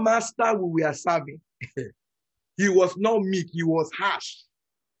former master we were serving, he was not meek, he was harsh.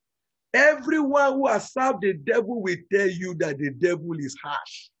 Everyone who has served the devil will tell you that the devil is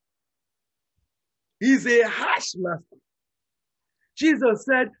harsh. He's a harsh master. Jesus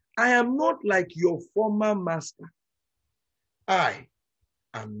said, I am not like your former master. I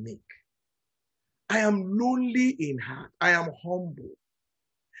am meek. I am lonely in heart. I am humble.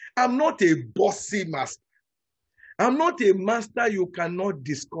 I'm not a bossy master. I'm not a master you cannot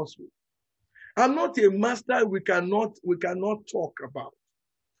discuss with. I'm not a master we cannot talk about.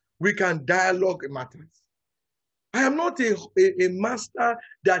 We can dialogue matters. I am not a master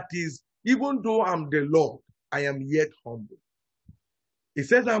that is, even though I'm the Lord, I am yet humble. He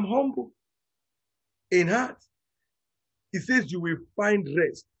says I'm humble in heart. He says you will find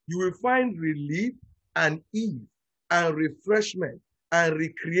rest. You will find relief and ease and refreshment and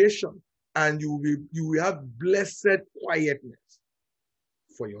recreation, and you will have blessed quietness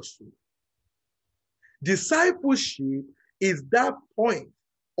for your soul. Discipleship is that point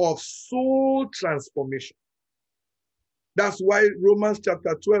of soul transformation. That's why Romans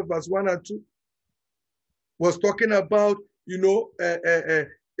chapter 12, verse 1 and 2 was talking about, that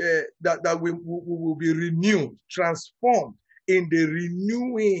we will be renewed, transformed in the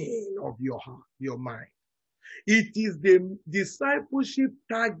renewing of your heart, your mind. It is the discipleship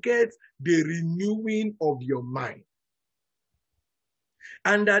targets the renewing of your mind.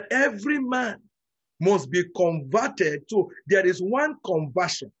 And that every man must be converted to, there is one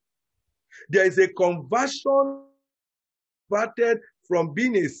conversion. There is a conversion converted from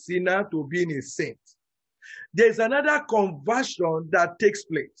being a sinner to being a saint. There is another conversion that takes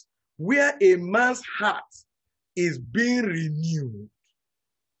place where a man's heart is being renewed.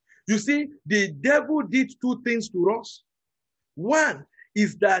 You see, the devil did two things to us. One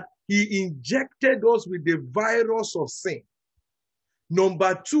is that he injected us with the virus of sin.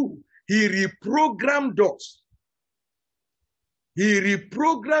 Number two, he reprogrammed us. He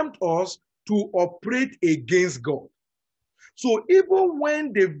reprogrammed us to operate against God. So even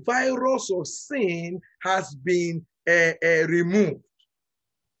when the virus of sin has been removed,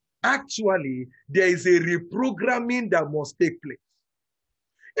 actually, there is a reprogramming that must take place.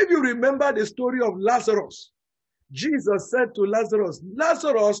 If you remember the story of Lazarus, Jesus said to Lazarus,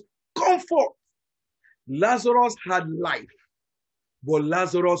 Lazarus, come forth. Lazarus had life, but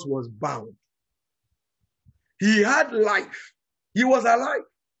Lazarus was bound. He had life. He was alive,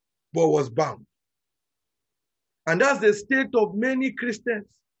 but was bound. And that's the state of many Christians.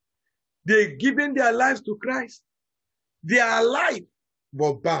 They've given their lives to Christ. They are alive,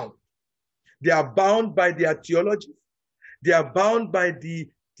 but bound. They are bound by their theology. They are bound by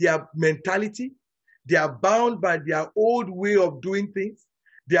their mentality. They are bound by their old way of doing things.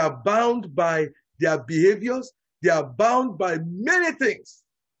 They are bound by their behaviors. They are bound by many things.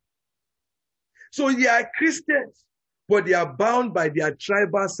 So they are Christians, but they are bound by their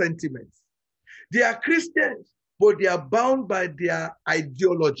tribal sentiments. They are Christians, but they are bound by their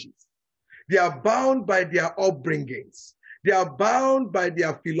ideologies. They are bound by their upbringings. They are bound by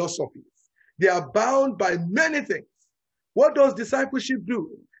their philosophies. They are bound by many things. What does discipleship do?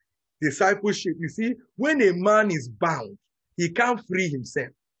 Discipleship, you see, when a man is bound, he can't free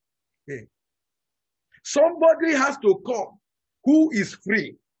himself. Okay. Somebody has to come who is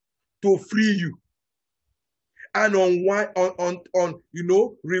free to free you. And and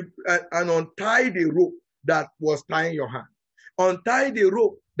untie the rope that was tying your hand. Untie the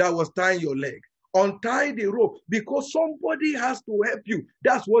rope that was tying your leg. Untie the rope because somebody has to help you.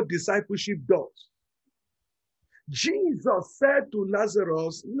 That's what discipleship does. Jesus said to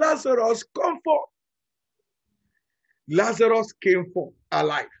Lazarus, Lazarus, come forth. Lazarus came forth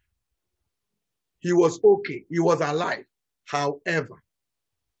alive. He was okay. He was alive. However,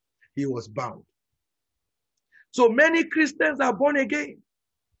 he was bound. So many Christians are born again.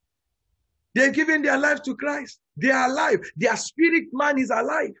 They're giving their lives to Christ. They are alive. Their spirit man is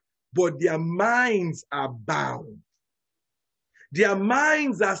alive, but their minds are bound. Their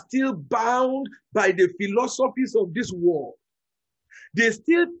minds are still bound by the philosophies of this world. They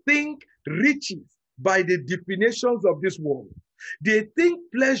still think riches by the definitions of this world. They think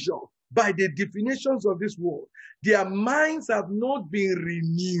pleasure by the definitions of this world. Their minds have not been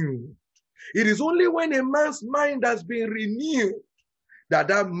renewed. It is only when a man's mind has been renewed that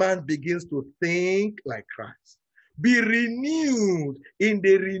that man begins to think like Christ. Be renewed in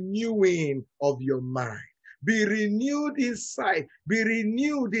the renewing of your mind. Be renewed inside. Be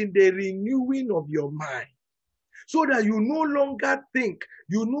renewed in the renewing of your mind. So that you no longer think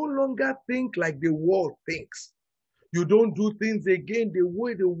like the world thinks. You don't do things again the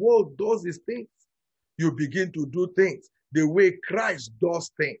way the world does its things. You begin to do things the way Christ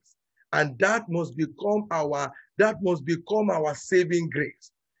does things. And that must become our saving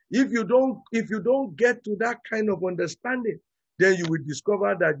grace. If you don't get to that kind of understanding, then you will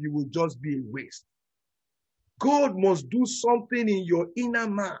discover that you will just be a waste. God must do something in your inner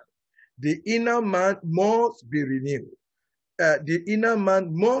man. The inner man must be renewed. The inner man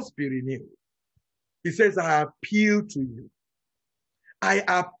must be renewed. He says, I appeal to you. I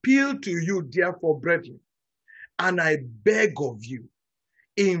appeal to you, therefore, brethren, and I beg of you,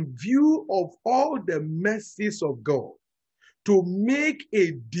 in view of all the mercies of God, to make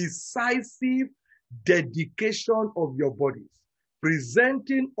a decisive dedication of your bodies,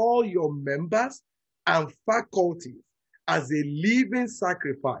 presenting all your members and faculties as a living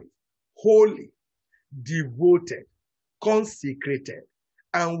sacrifice, holy, devoted, consecrated,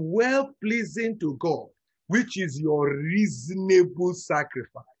 and well-pleasing to God, which is your reasonable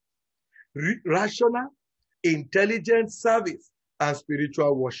sacrifice, rational, intelligent service, and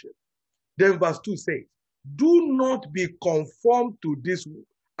spiritual worship. Then verse 2 says, do not be conformed to this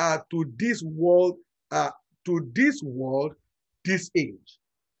world, this age,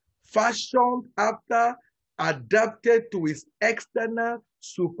 fashioned after, adapted to its external,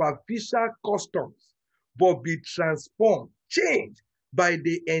 superficial customs, but be transformed, changed by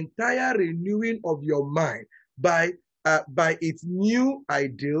the entire renewing of your mind, by its new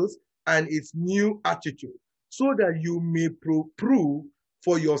ideals and its new attitude, so that you may prove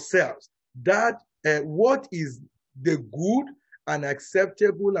for yourselves that what is the good and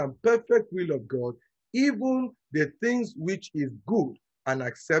acceptable and perfect will of God, even the things which is good and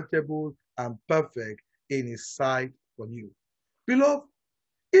acceptable and perfect in his sight for you. Beloved,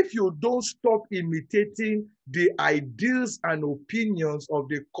 if you don't stop imitating the ideals and opinions of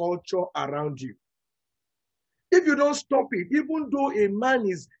the culture around you, if you don't stop it, even though a man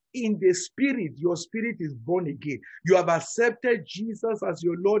is in the spirit, your spirit is born again, you have accepted Jesus as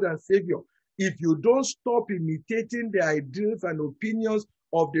your Lord and Savior. If you don't stop imitating the ideals and opinions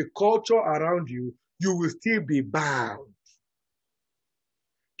of the culture around you, you will still be bound.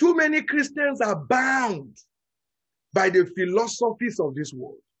 Too many Christians are bound by the philosophies of this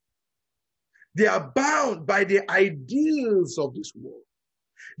world. They are bound by the ideals of this world.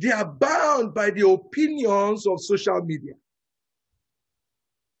 They are bound by the opinions of social media.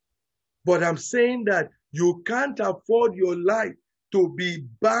 But I'm saying that you can't afford your life to be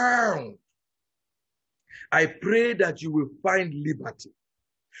bound. I pray that you will find liberty.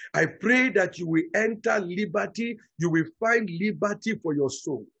 I pray that you will enter liberty. You will find liberty for your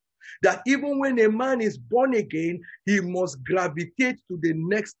soul. That even when a man is born again, he must gravitate to the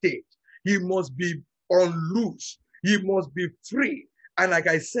next stage. He must be on loose. He must be free. And like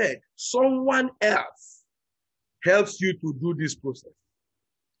I said, someone else helps you to do this process.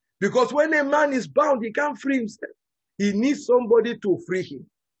 Because when a man is bound, he can't free himself. He needs somebody to free him.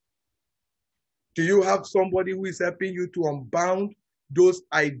 Do you have somebody who is helping you to unbound those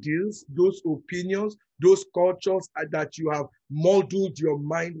ideals, those opinions, those cultures that you have molded your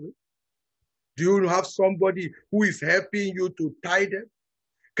mind with? Do you have somebody who is helping you to tie them?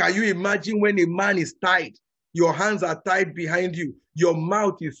 Can you imagine when a man is tied, your hands are tied behind you, your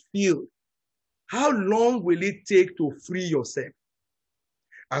mouth is filled? How long will it take to free yourself?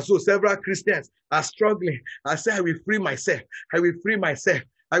 And so several Christians are struggling. I say, I will free myself. I will free myself.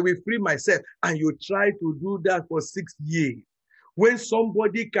 I will free myself. And you try to do that for 6 years. When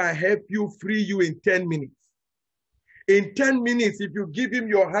somebody can help you free you in 10 minutes. In 10 minutes, if you give him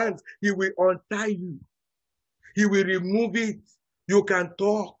your hands, he will untie you. He will remove it. You can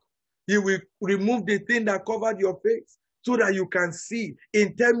talk. He will remove the thing that covered your face so that you can see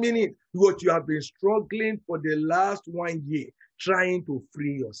in 10 minutes what you have been struggling for the last 1 year, trying to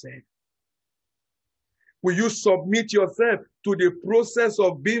free yourself. Will you submit yourself to the process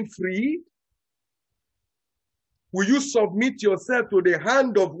of being free? Will you submit yourself to the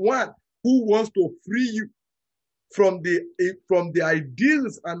hand of one who wants to free you from the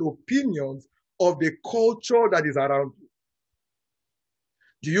ideals and opinions of the culture that is around you?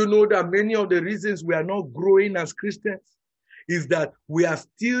 Do you know that many of the reasons we are not growing as Christians is that we are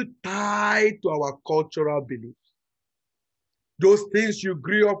still tied to our cultural beliefs? Those things you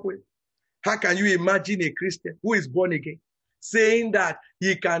grew up with. How can you imagine a Christian who is born again saying that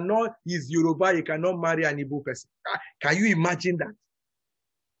he's Yoruba, he cannot marry an Igbo person? Can you imagine that?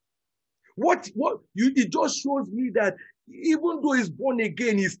 It just shows me that even though he's born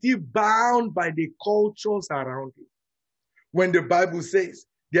again, he's still bound by the cultures around him. When the Bible says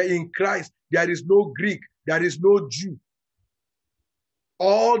that in Christ, there is no Greek, there is no Jew.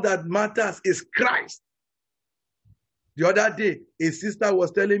 All that matters is Christ. The other day, a sister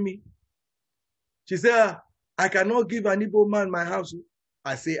was telling me, she said, I cannot give an Igbo man my house.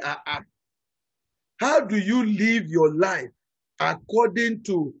 I say, how do you live your life according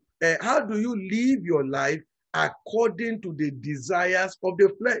to the desires of the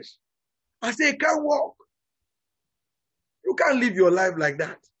flesh? I say, it can't work. You can't live your life like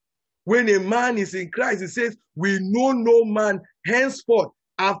that. When a man is in Christ, it says, we know no man henceforth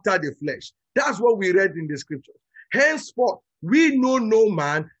after the flesh. That's what we read in the scripture. Henceforth, we know no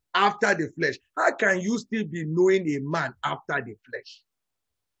man after the flesh. How can you still be knowing a man after the flesh?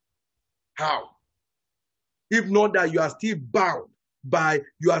 How? If not that you are still bound by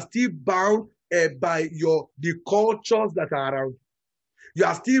the cultures that are around you. You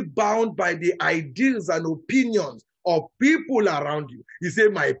are still bound by the ideas and opinions of people around you. You say,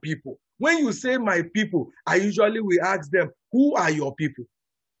 my people. When you say my people, I usually will ask them, who are your people?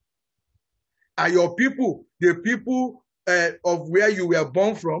 Are your people the people of where you were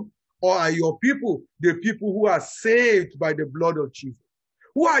born from? Or are your people the people who are saved by the blood of Jesus?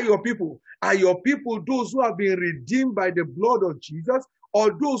 Who are your people? Are your people those who have been redeemed by the blood of Jesus,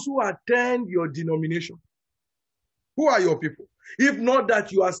 or those who attend your denomination? Who are your people? If not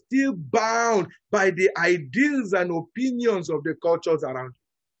that you are still bound by the ideals and opinions of the cultures around you.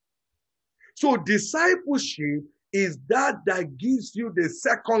 So discipleship is that gives you the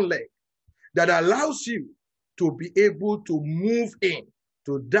second leg, that allows you to be able to move in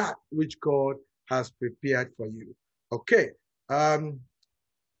to that which God has prepared for you. Okay.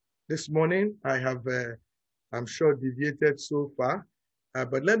 This morning I have, I'm sure, deviated so far,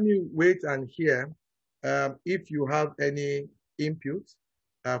 but let me wait and hear if you have any input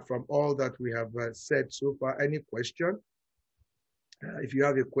from all that we have said so far. Any question? If you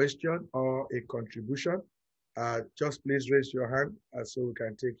have a question or a contribution, just please raise your hand so we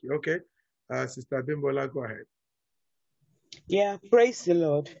can take you. Okay. Sister Bimbola, go ahead. Yeah, praise the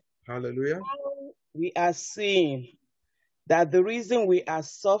Lord. Hallelujah. Now we are seeing that the reason we are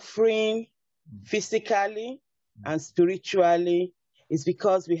suffering physically and spiritually is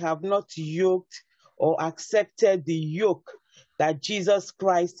because we have not yoked or accepted the yoke that Jesus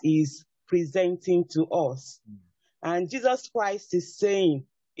Christ is presenting to us. And Jesus Christ is saying,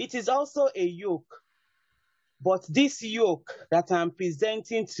 it is also a yoke, but this yoke that I'm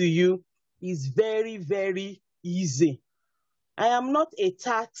presenting to you is very, very easy. I am not a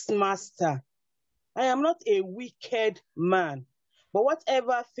tax master. I am not a wicked man. But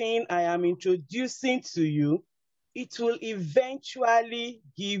whatever thing I am introducing to you, it will eventually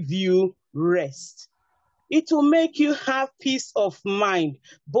give you rest. It will make you have peace of mind,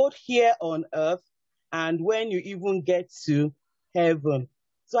 both here on earth and when you even get to heaven.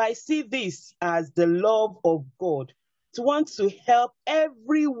 So I see this as the love of God, to want to help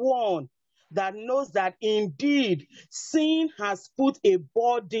everyone that knows that indeed sin has put a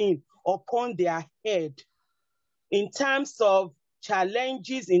burden upon their head in terms of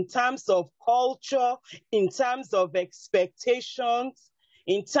challenges, in terms of culture, in terms of expectations,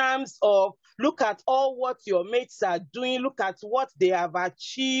 in terms of look at all what your mates are doing, look at what they have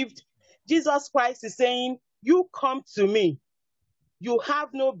achieved. Jesus Christ is saying, you come to me. You have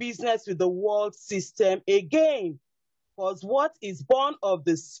no business with the world system again, because what is born of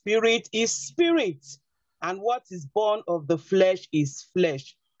the Spirit is spirit, and what is born of the flesh is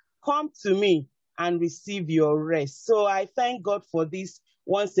flesh. Come to me and receive your rest. So I thank God for this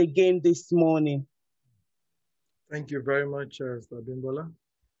once again this morning. Thank you very much, Sister Bimbola.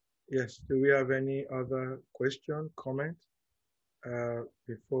 Yes, do we have any other question, comment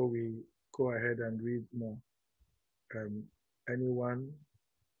before we go ahead and read more? Anyone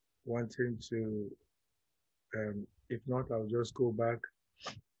wanting to, if not, I'll just go back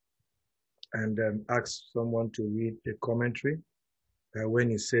and ask someone to read the commentary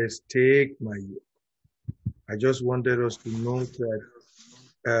when it says, take my yoke. I just wanted us to know that,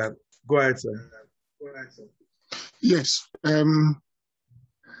 go ahead, sir. Yes,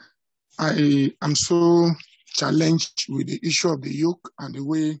 I am so challenged with the issue of the yoke and the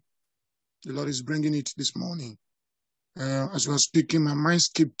way the Lord is bringing it this morning. As we were speaking, my mind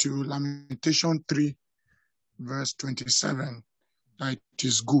skipped to Lamentation 3, verse 27. That it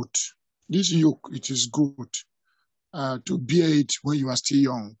is good. This yoke, it is good to bear it when you are still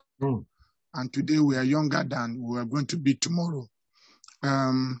young. And today we are younger than we are going to be tomorrow.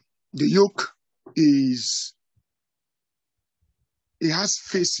 The yoke it has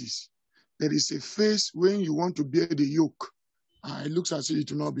faces. There is a face when you want to bear the yoke. It looks as if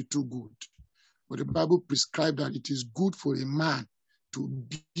it will not be too good. But the Bible prescribes that it is good for a man to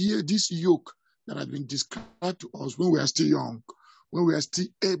bear this yoke that has been described to us when we are still young, when we are still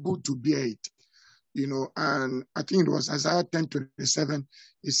able to bear it. You know, and I think it was Isaiah 10:27.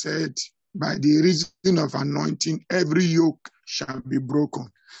 It said, by the reason of anointing, every yoke shall be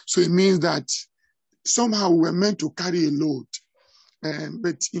broken. So it means that somehow we're meant to carry a load.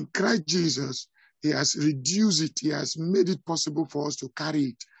 But in Christ Jesus, he has reduced it. He has made it possible for us to carry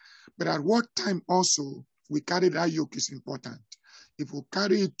it. But at what time also we carry that yoke is important. If we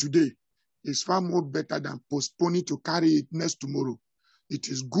carry it today, it's far more better than postponing to carry it next tomorrow. It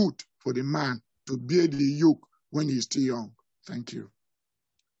is good for the man to bear the yoke when he's still young. Thank you.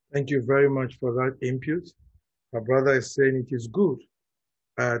 Thank you very much for that input. My brother is saying it is good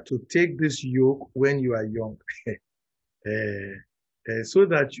to take this yoke when you are young, so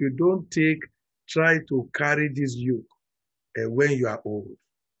that you don't try to carry this yoke when you are old.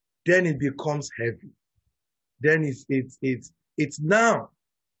 Then it becomes heavy. Then it's now.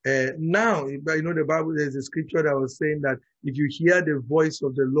 Now, the Bible, there's a scripture that was saying that if you hear the voice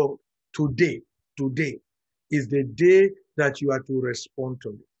of the Lord today is the day that you are to respond to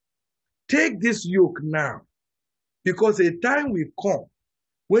it. Take this yoke now, because a time will come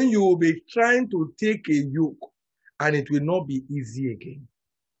when you will be trying to take a yoke and it will not be easy again.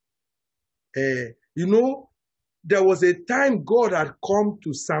 There was a time God had come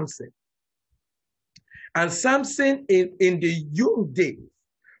to Samson. And Samson in the young days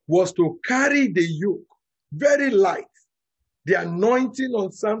was to carry the yoke very light. The anointing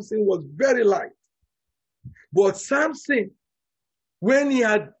on Samson was very light. But Samson, when he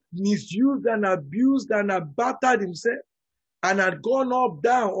had misused and abused and battered himself and had gone up,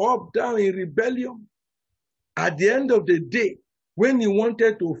 down in rebellion, at the end of the day, when he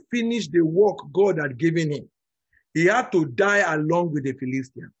wanted to finish the work God had given him, he had to die along with the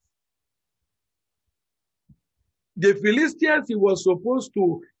Philistines. The Philistines he was supposed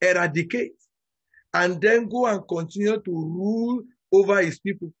to eradicate and then go and continue to rule over his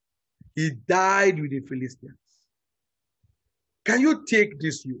people. He died with the Philistines. Can you take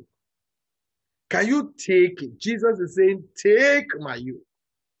this yoke? Can you take it? Jesus is saying, take my yoke.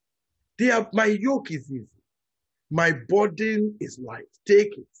 My yoke is easy. My burden is light.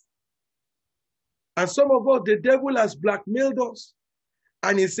 Take it. And some of us, the devil has blackmailed us.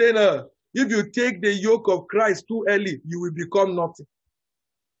 And he said, if you take the yoke of Christ too early, you will become nothing.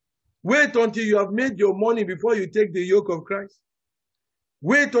 Wait until you have made your money before you take the yoke of Christ.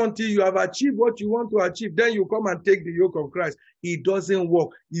 Wait until you have achieved what you want to achieve. Then you come and take the yoke of Christ. It doesn't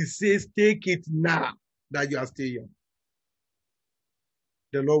work. He says, take it now that you are still young.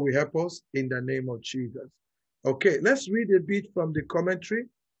 The Lord will help us in the name of Jesus. Okay, let's read a bit from the commentary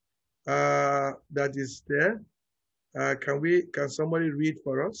that is there. Can somebody read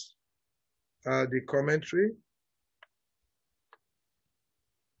for us the commentary?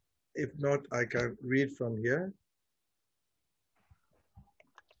 If not, I can read from here.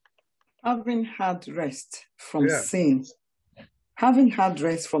 Having had rest from sin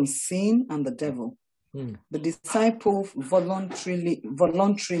and the devil, the disciple voluntarily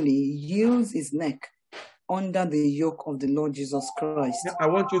yields his neck under the yoke of the Lord Jesus Christ. I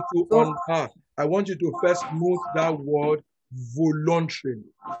want you to I want you to first move that word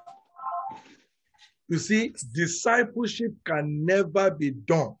voluntarily. You see, discipleship can never be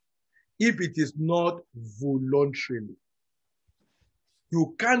done if it is not voluntarily.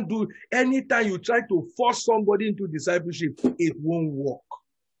 You can't do, anytime you try to force somebody into discipleship, it won't work.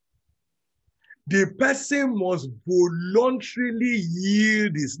 The person must voluntarily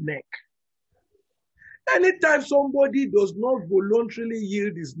yield his neck. Anytime somebody does not voluntarily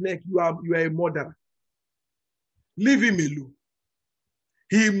yield his neck, you are a murderer. Leave him alone.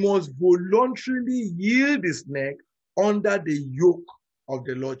 He must voluntarily yield his neck under the yoke of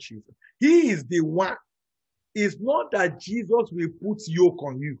the Lord Jesus. He is the one. It's not that Jesus will put yoke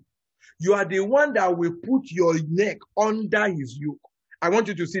on you. You are the one that will put your neck under his yoke. I want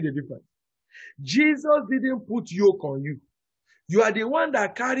you to see the difference. Jesus didn't put yoke on you. You are the one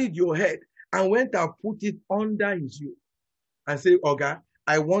that carried your head and went and put it under his yoke and say, okay,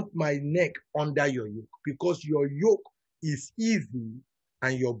 I want my neck under your yoke because your yoke is easy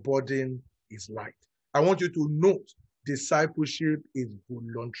and your burden is light. I want you to note discipleship is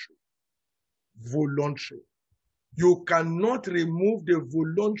voluntary. Voluntary. You cannot remove the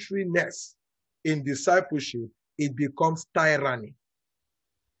voluntariness in discipleship. It becomes tyranny.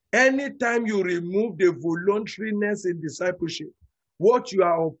 Anytime you remove the voluntariness in discipleship, what you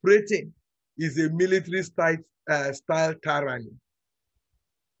are operating is a military style tyranny.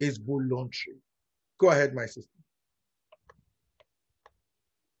 It's voluntary. Go ahead, my sister.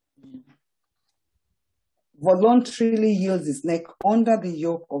 Voluntarily yields his neck under the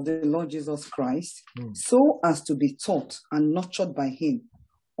yoke of the Lord Jesus Christ, so as to be taught and nurtured by him,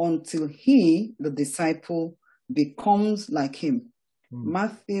 until he, the disciple, becomes like him.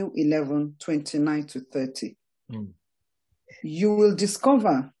 Matthew 11:29-30. You will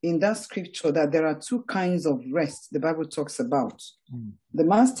discover in that scripture that there are two kinds of rest the Bible talks about. The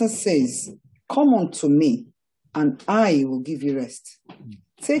master says, come unto me, and I will give you rest.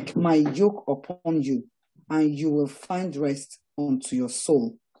 Take my yoke upon you and you will find rest unto your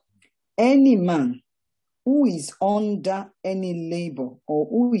soul. Any man who is under any labor or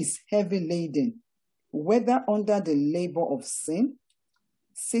who is heavy laden, whether under the labor of sin,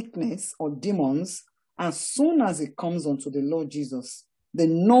 sickness, or demons, as soon as it comes unto the Lord Jesus, the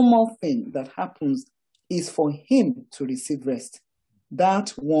normal thing that happens is for him to receive rest. That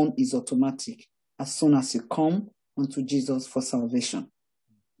one is automatic as soon as you come unto Jesus for salvation.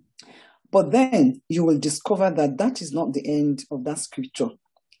 But then you will discover that that is not the end of that scripture.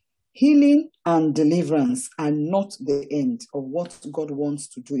 Healing and deliverance are not the end of what God wants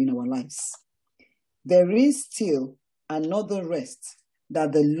to do in our lives. There is still another rest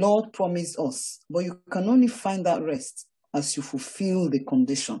that the Lord promised us, but you can only find that rest as you fulfill the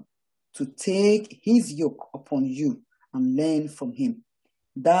condition to take his yoke upon you and learn from him.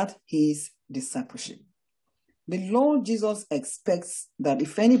 That is discipleship. The Lord Jesus expects that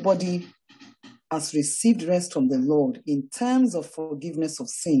if anybody has received rest from the Lord in terms of forgiveness of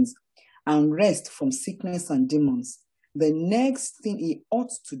sins and rest from sickness and demons, the next thing he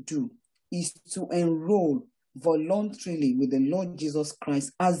ought to do is to enroll voluntarily with the Lord Jesus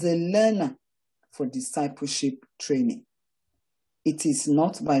Christ as a learner for discipleship training. It is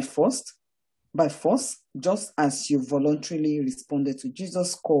not by force, just as you voluntarily responded to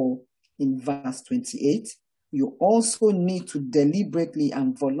Jesus' call in verse 28, you also need to deliberately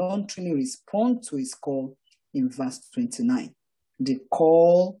and voluntarily respond to his call in verse 29, the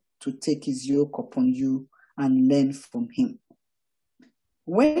call to take his yoke upon you and learn from him.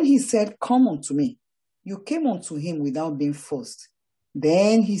 When he said, "Come unto me," you came unto him without being forced.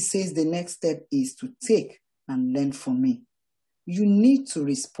 Then he says the next step is to take and learn from me. You need to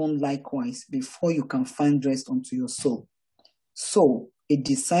respond likewise before you can find rest unto your soul. So, a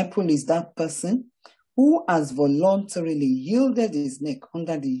disciple is that person who has voluntarily yielded his neck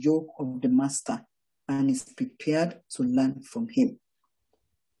under the yoke of the master and is prepared to learn from him.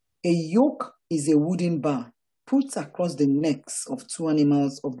 A yoke is a wooden bar put across the necks of two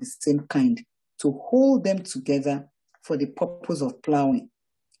animals of the same kind to hold them together for the purpose of plowing.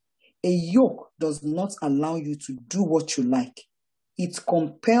 A yoke does not allow you to do what you like. It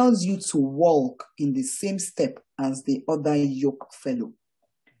compels you to walk in the same step as the other yoke fellow.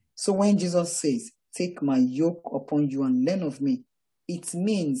 So when Jesus says, "Take my yoke upon you and learn of me," it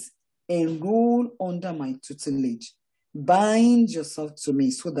means enroll under my tutelage. Bind yourself to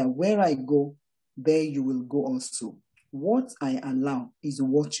me so that where I go, there you will go also. What I allow is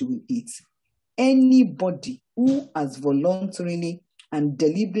what you will eat. Anybody who has voluntarily and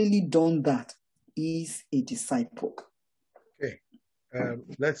deliberately done that is a disciple. Okay,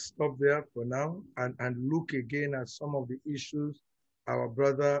 let's stop there for now and look again at some of the issues our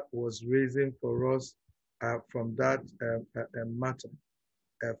brother was raising for us from that matter.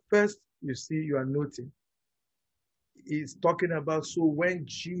 First, you see, you are noting, he's talking about, so when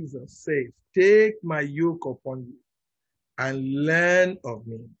Jesus says, "Take my yoke upon you and learn of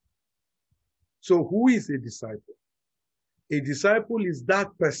me." So who is a disciple? A disciple is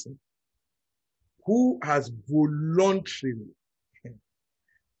that person who has voluntarily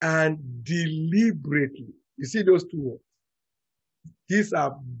and deliberately, you see those two words? These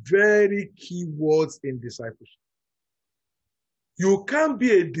are very key words in discipleship. You can't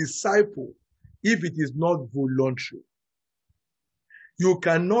be a disciple if it is not voluntary. You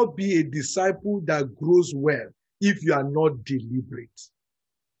cannot be a disciple that grows well if you are not deliberate.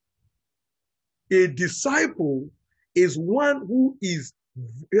 A disciple is one who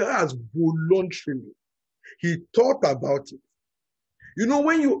has voluntarily. He thought about it. You know,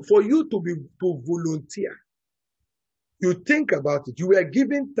 for you to volunteer, you think about it. You were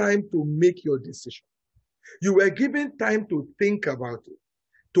given time to make your decision. You were given time to think about it,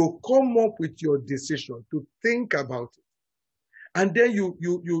 to come up with your decision, to think about it. And then you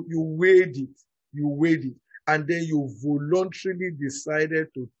weighed it, and then you voluntarily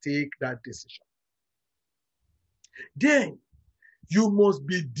decided to take that decision. Then you must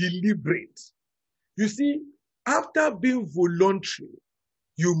be deliberate. You see, after being voluntary,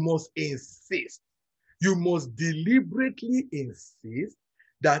 you must insist. You must deliberately insist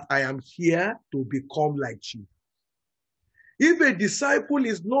that I am here to become like Jesus. If a disciple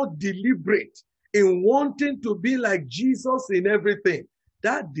is not deliberate in wanting to be like Jesus in everything,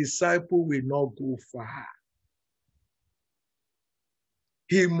 that disciple will not go far.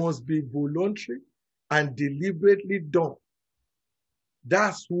 He must be voluntary and deliberately done.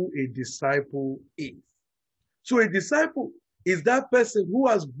 That's who a disciple is. So a disciple is that person who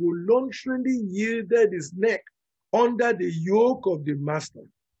has voluntarily yielded his neck under the yoke of the master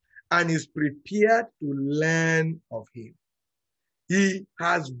and is prepared to learn of him. He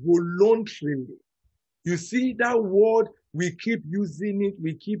has voluntarily You see that word, we keep using it,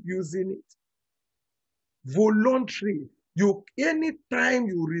 we keep using it. Voluntary. Anytime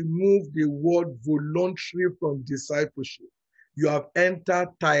you remove the word voluntary from discipleship, you have entered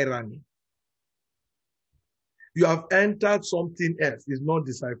tyranny. You have entered something else. It's not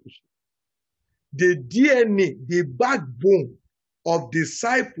discipleship. The DNA, the backbone of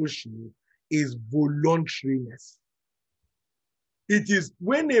discipleship is voluntariness. It is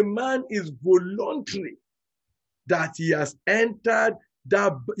when a man is voluntary that he has entered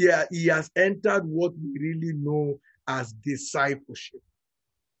he has entered what we really know as discipleship.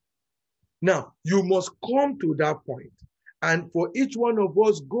 Now, you must come to that point. And for each one of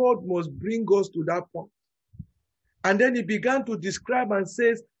us, God must bring us to that point. And then he began to describe and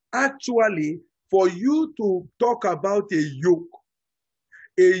says, actually, for you to talk about a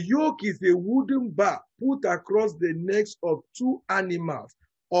yoke is a wooden bar put across the necks of two animals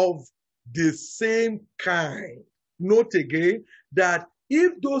of the same kind. Note again that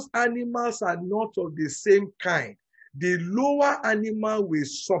if those animals are not of the same kind, the lower animal will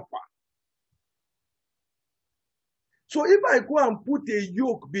suffer. So if I go and put a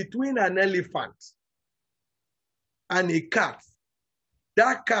yoke between an elephant and a cat,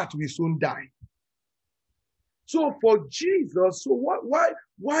 that cat will soon die. So for Jesus, so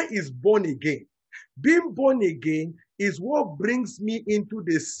why is born again? Being born again is what brings me into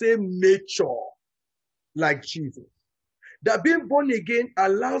the same nature like Jesus. That being born again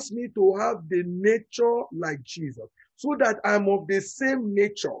allows me to have the nature like Jesus, so that I'm of the same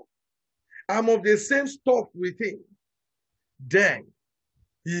nature. I'm of the same stuff with him. Then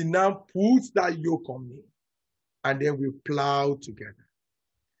he now puts that yoke on me, and then we plow together.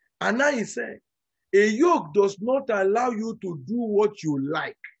 And now he said, a yoke does not allow you to do what you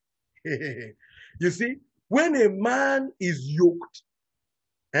like. You see, when a man is yoked,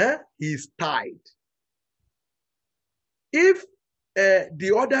 he's tied. If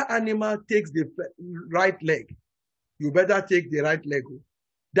the other animal takes the right leg, you better take the right leg.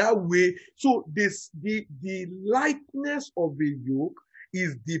 That way, so the lightness of a yoke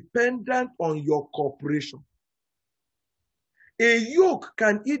is dependent on your cooperation. A yoke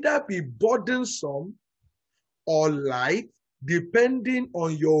can either be burdensome or light, depending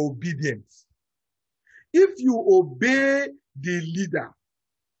on your obedience. If you obey the leader,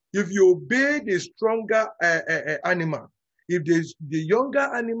 if you obey the stronger animal, if the younger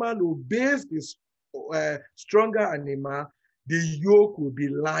animal obeys the stronger animal, the yoke will be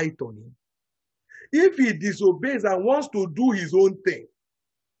light on him. If he disobeys and wants to do his own thing,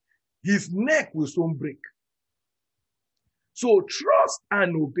 his neck will soon break. So trust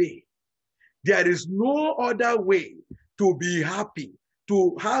and obey. There is no other way to be happy,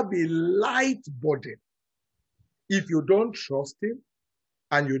 to have a light burden, if you don't trust him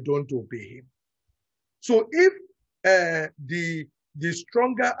and you don't obey him. So if the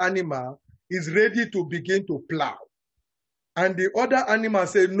stronger animal is ready to begin to plow, and the other animal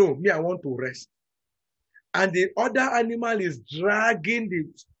says, no, me, I want to rest, and the other animal is dragging the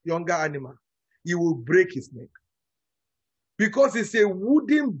younger animal, he will break his neck. Because it's a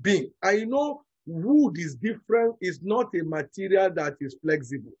wooden beam. I know wood is different. It's not a material that is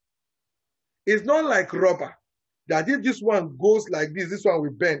flexible. It's not like rubber, that if this one goes like this one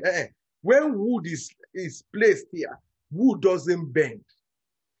will bend. When wood is placed here, wood doesn't bend.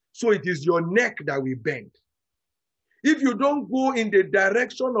 So it is your neck that will bend. If you don't go in the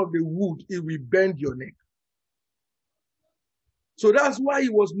direction of the wood, it will bend your neck. So that's why he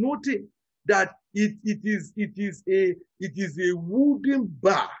was noting that it is a wooden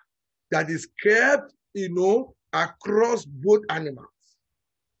bar that is kept, across both animals.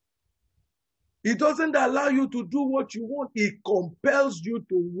 It doesn't allow you to do what you want. It compels you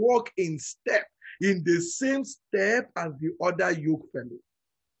to walk in the same step as the other yoke fellow.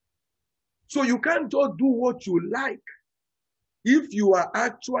 So you can't just do what you like. If you are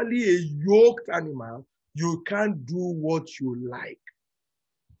actually a yoked animal, you can't do what you like.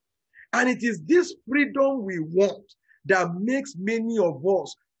 And it is this freedom we want that makes many of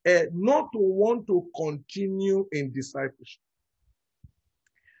us not to want to continue in discipleship.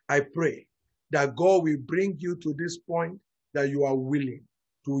 I pray that God will bring you to this point that you are willing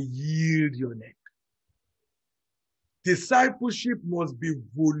to yield your neck. Discipleship must be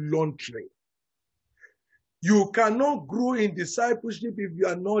voluntary. You cannot grow in discipleship if you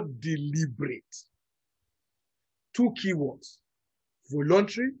are not deliberate. Two keywords: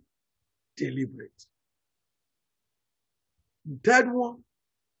 voluntary, deliberate. Third one,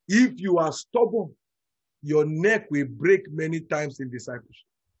 if you are stubborn, your neck will break many times in discipleship.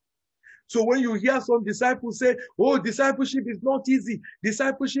 So when you hear some disciples say, oh, discipleship is not easy,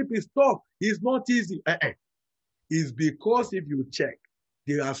 discipleship is tough, it's not easy. It's because if you check,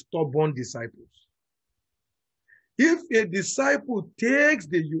 they are stubborn disciples. If a disciple takes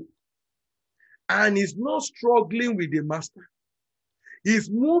the yoke and is not struggling with the master, is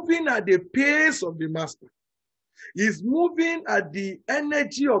moving at the pace of the master, is moving at the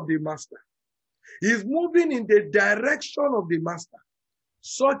energy of the master, is moving in the direction of the master,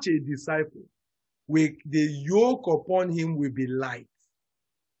 such a disciple, with the yoke upon him will be light.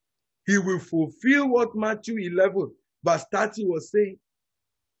 He will fulfill what Matthew 11 verse 30 was saying.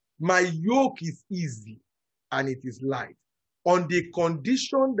 My yoke is easy and it is light, on the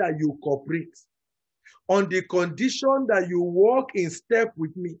condition that you cooperate, on the condition that you walk in step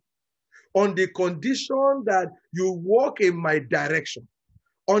with me, on the condition that you walk in my direction,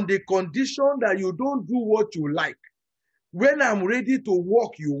 on the condition that you don't do what you like. When I'm ready to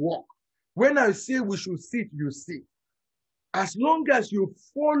walk, you walk. When I say we should sit, you sit. As long as you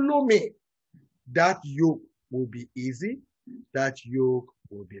follow me, that yoke will be easy, that yoke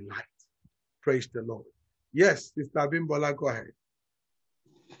will be light. Praise the Lord. Yes, Sister Bimbola, go ahead.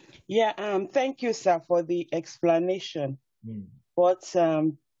 Yeah, thank you, sir, for the explanation. But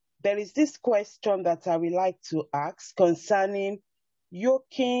there is this question that I would like to ask concerning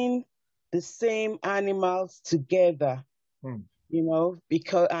yoking the same animals together. You know,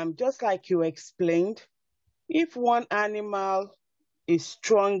 because just like you explained, if one animal is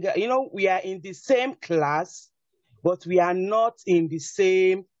stronger, you know, we are in the same class, but we are not in the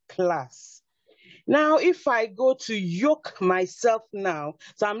same class. Now, if I go to yoke myself now,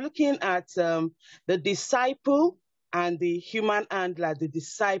 so I'm looking at the disciple and the human handler, the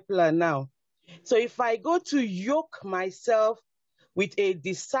discipler now. So if I go to yoke myself with a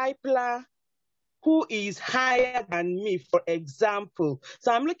discipler who is higher than me, for example,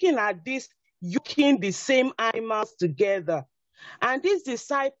 so I'm looking at this yoking the same animals together, and this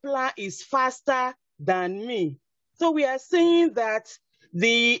discipler is faster than me. So we are saying that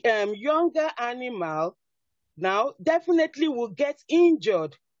the younger animal now definitely will get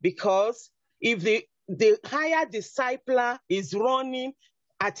injured, because if the higher discipler is running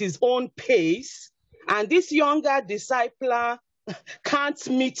at his own pace and this younger discipler can't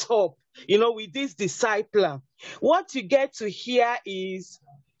meet up, you know, with this discipler, what you get to hear is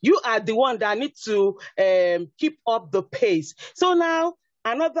you are the one that need to keep up the pace. So now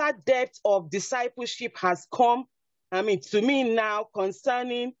another depth of discipleship has come, to me now,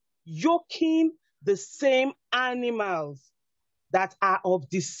 concerning yoking the same animals that are of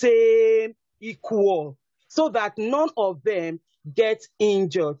the same equal, so that none of them get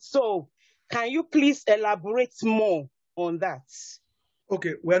injured. So can you please elaborate more on that?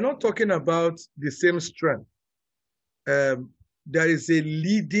 Okay, we're not talking about the same strength. There is a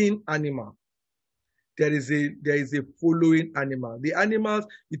leading animal. There is a following animal. The animals,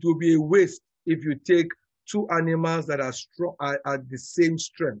 it will be a waste if you take two animals that are strong at the same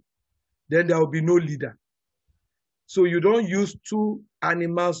strength. Then there will be no leader. So you don't use two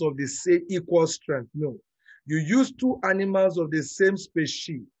animals of the same equal strength. No, you use two animals of the same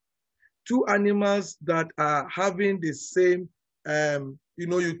species, two animals that are having the same.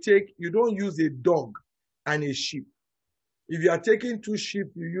 You don't use a dog and a sheep. If you are taking two sheep,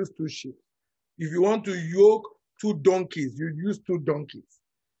 you use two sheep. If you want to yoke two donkeys, you use two donkeys.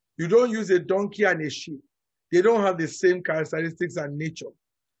 You don't use a donkey and a sheep. They don't have the same characteristics and nature.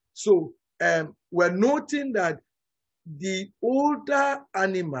 So we're noting that the older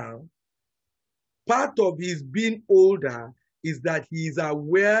animal, part of his being older is that he is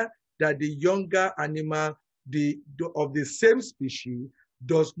aware that the younger animal of the same species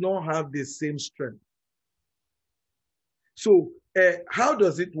does not have the same strength. So how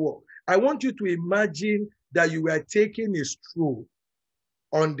does it work? I want you to imagine that you were taking a stroll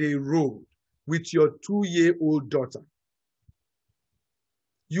on the road with your 2-year-old daughter.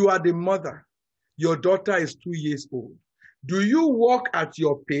 You are the mother. Your daughter is 2 years old. Do you walk at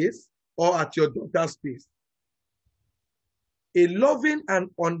your pace or at your daughter's pace? A loving and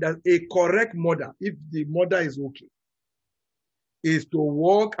a correct mother, if the mother is okay, is to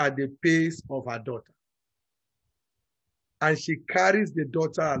walk at the pace of her daughter. And she carries the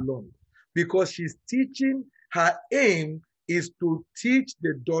daughter along because she's teaching, her aim is to teach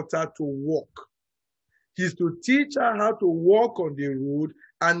the daughter to walk. She's to teach her how to walk on the road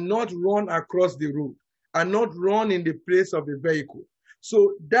and not run across the road and not run in the place of the vehicle.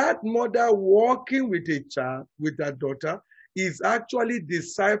 So that mother walking with a child, with her daughter, is actually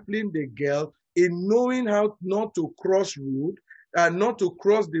discipling the girl in knowing how not to cross road and not to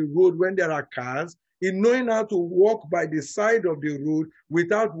cross the road when there are cars, in knowing how to walk by the side of the road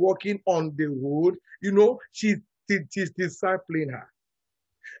without walking on the road. She's discipling her.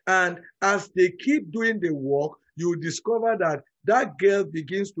 And as they keep doing the work, you discover that that girl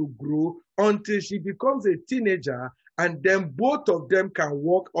begins to grow until she becomes a teenager, and then both of them can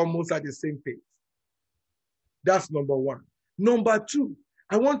walk almost at the same pace. That's number one. Number two,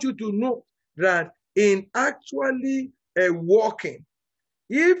 I want you to know that in actually walking,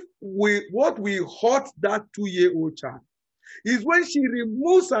 what we hurt that 2-year-old child is when she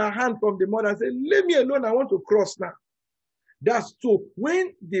removes her hand from the mother and says, leave me alone, I want to cross now. That's so.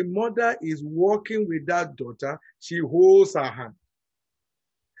 When the mother is walking with that daughter, she holds her hand.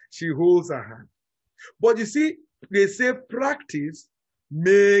 She holds her hand. But you see, they say practice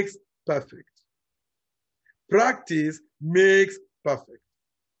makes perfect. Practice makes perfect.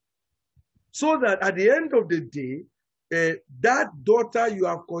 So that at the end of the day, that daughter you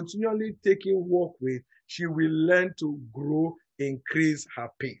have continually taken walk with, she will learn to grow, increase her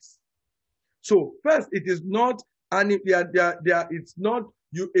pace. So first, it is not, and it's not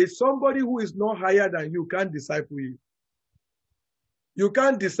you. Somebody who is not higher than you can't disciple you. You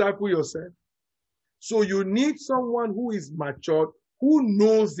can't disciple yourself. So you need someone who is matured, who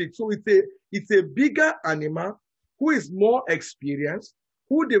knows it. So it's a bigger animal who is more experienced,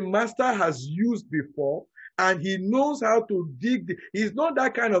 who the master has used before, and he knows how to dig. He's not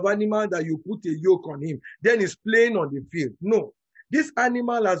that kind of animal that you put a yoke on him, then he's playing on the field. No, this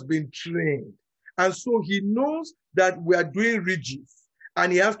animal has been trained. And so he knows that we are doing ridges,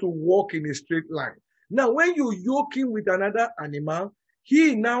 and he has to walk in a straight line. Now, when you yoke him with another animal,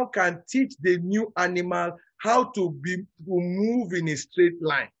 he now can teach the new animal how to move in a straight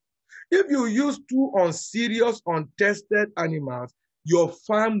line. If you use two unserious, untested animals, your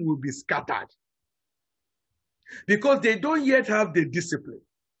farm will be scattered because they don't yet have the discipline.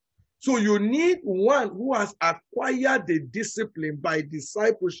 So you need one who has acquired the discipline by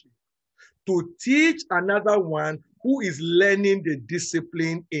discipleship to teach another one who is learning the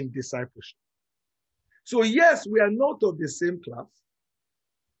discipline in discipleship. So yes, we are not of the same class,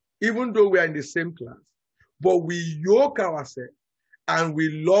 even though we are in the same class, but we yoke ourselves and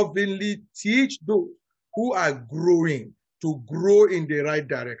we lovingly teach those who are growing to grow in the right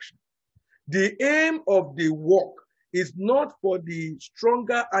direction. The aim of the walk is not for the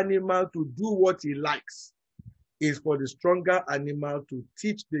stronger animal to do what he likes. It's for the stronger animal to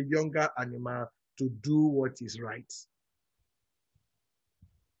teach the younger animal to do what is right.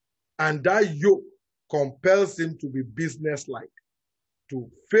 And that yoke compels him to be businesslike, to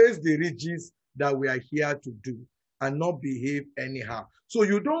face the ridges that we are here to do and not behave anyhow. So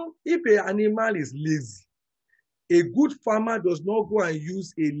if an animal is lazy, a good farmer does not go and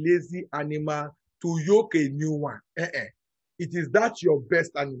use a lazy animal to yoke a new one. It is that your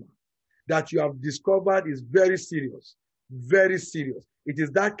best animal that you have discovered is very serious, very serious. It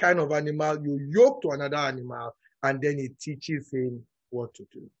is that kind of animal you yoke to another animal, and then it teaches him what to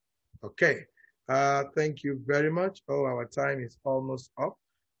do. Okay. Thank you very much. Oh, our time is almost up.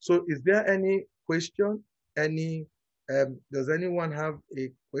 So is there any question? Does anyone have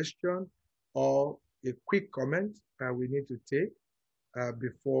a question or a quick comment we need to take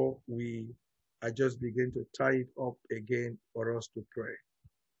before I just begin to tie it up again for us to pray?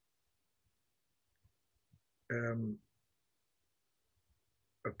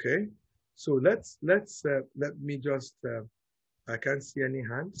 Okay, so let me just, I can't see any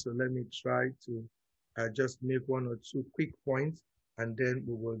hands, so let me try to just make one or two quick points, and then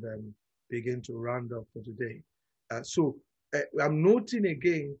we will begin to round up for today. So I'm noting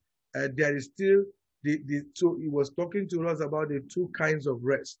again, there is still, so he was talking to us about the two kinds of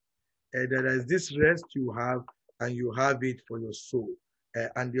rest. There is this rest you have, and you have it for your soul.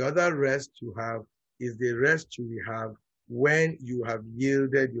 And the other rest you have is the rest you will have when you have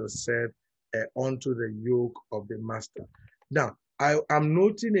yielded yourself onto the yoke of the master. Now, I'm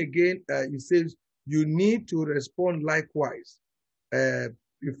noting again, it says you need to respond likewise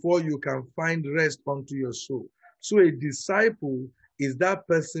before you can find rest unto your soul. So a disciple is that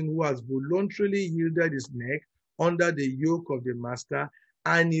person who has voluntarily yielded his neck under the yoke of the master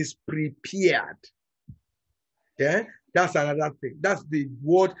and is prepared. Yeah, that's another thing. That's the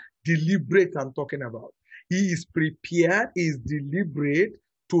word deliberate I'm talking about. He is prepared, he is deliberate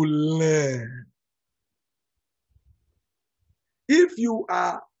to learn. If you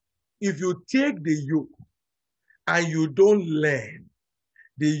take the yoke and you don't learn,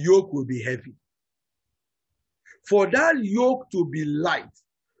 the yoke will be heavy. For that yoke to be light,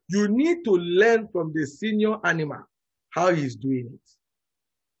 you need to learn from the senior animal how he's doing it.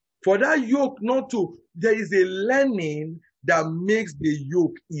 For that yoke not to, there is a learning that makes the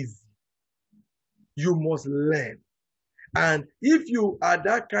yoke easy. You must learn. And if you are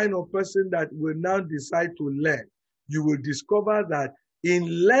that kind of person that will now decide to learn, you will discover that in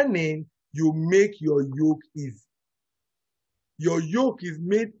learning, you make your yoke easy. Your yoke is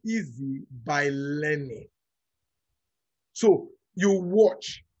made easy by learning. So you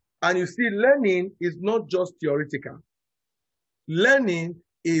watch, and you see learning is not just theoretical. Learning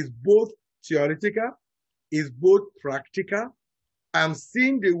is both theoretical, is both practical. I'm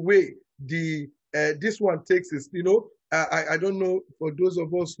seeing the way this one takes is, I don't know, for those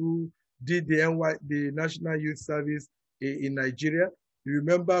of us who did the National Youth Service in Nigeria, you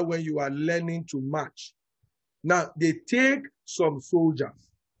remember when you are learning to march. Now, they take some soldiers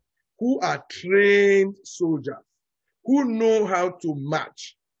who are trained soldiers, who know how to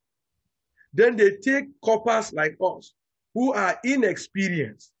march. Then they take coppers like us, who are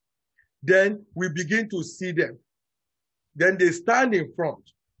inexperienced. Then we begin to see them. Then they stand in front,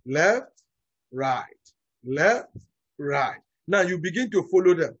 left, right, left, right. Now you begin to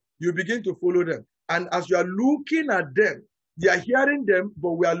follow them. You begin to follow them. And as you are looking at them, they are hearing them,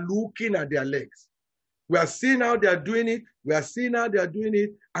 but we are looking at their legs. We are seeing how they are doing it. We are seeing how they are doing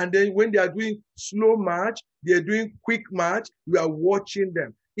it. And then when they are doing slow march, they are doing quick march, we are watching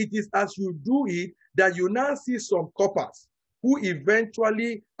them. It is as you do it that you now see some coppers who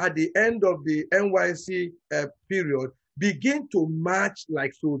eventually, at the end of the NYC period, begin to march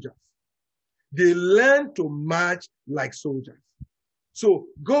like soldiers. They learn to march like soldiers. So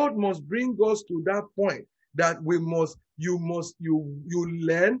God must bring us to that point that you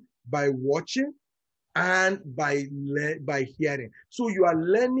learn by watching and by hearing. So you are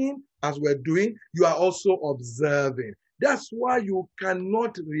learning as we're doing, you are also observing. That's why you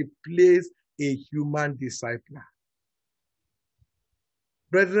cannot replace a human discipler.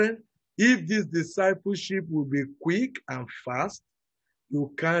 Brethren, if this discipleship will be quick and fast,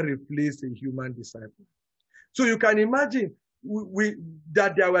 you can't replace a human disciple. So you can imagine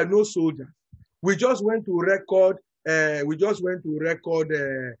that there were no soldiers. We just went to record a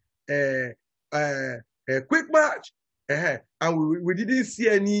quick march, and we didn't see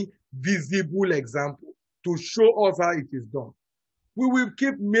any visible example to show us how it is done. We will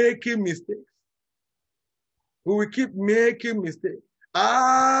keep making mistakes. We will keep making mistakes.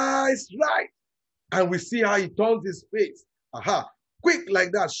 It's right. And we see how he turns his face. Quick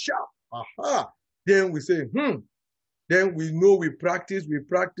like that, sharp. Then we say, Then we know we practice.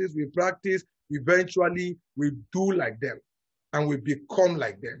 Eventually, we do like them. And we become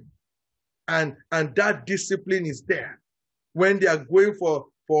like them. And that discipline is there. When they are going for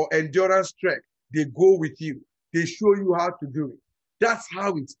endurance trek, they go with you. They show you how to do it. That's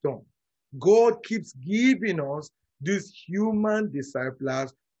how it's done. God keeps giving us these human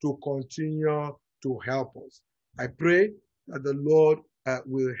disciples to continue to help us. I pray that the Lord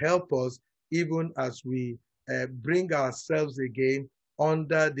will help us even as we bring ourselves again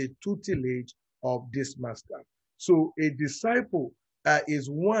under the tutelage of this master. So a disciple is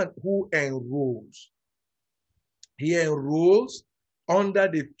one who enrolls. He enrolls under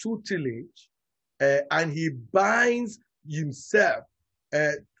the tutelage and he binds himself.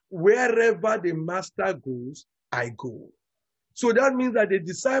 Wherever the master goes, I go. So that means that the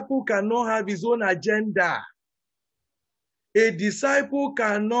disciple cannot have his own agenda. A disciple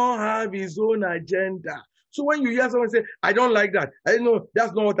cannot have his own agenda. So when you hear someone say, I don't like that, I know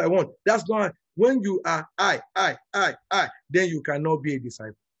that's not what I want. That's not, when you are I, then you cannot be a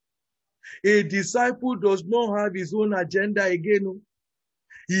disciple. A disciple does not have his own agenda again.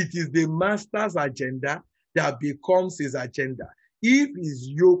 It is the master's agenda that becomes his agenda. If his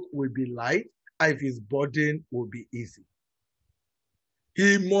yoke will be light, and if his burden will be easy.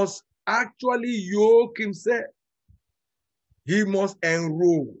 He must actually yoke himself. He must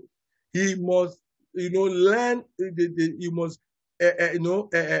enroll. He must, learn. He must,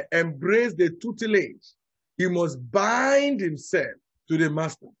 embrace the tutelage. He must bind himself to the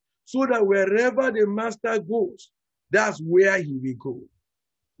master, so that wherever the master goes, that's where he will go.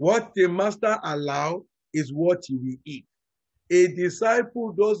 What the master allows is what he will eat. A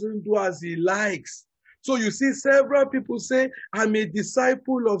disciple doesn't do as he likes. So you see several people say, I'm a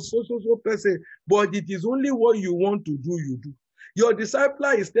disciple of so person, but it is only what you want to do, you do. Your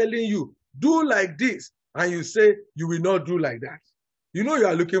discipler is telling you, do like this, and you say, you will not do like that. You know you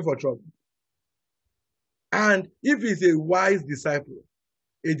are looking for trouble. And if he's a wise disciple,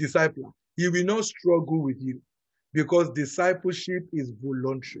 he will not struggle with you, because discipleship is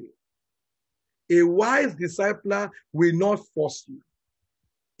voluntary. A wise discipler will not force you.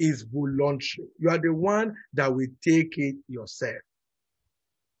 It's voluntary. You are the one that will take it yourself.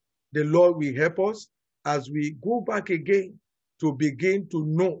 The Lord will help us as we go back again to begin to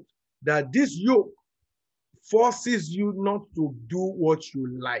know that this yoke forces you not to do what you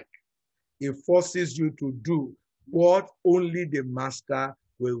like. It forces you to do what only the master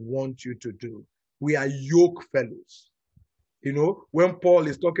will want you to do. We are yoke fellows. You know, when Paul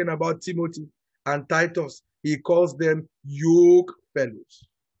is talking about Timothy and Titus, he calls them yoke fellows.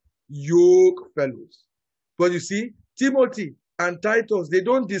 Yoke fellows. But you see, Timothy and Titus, they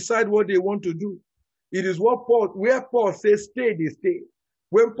don't decide what they want to do. It is where Paul says stay, they stay.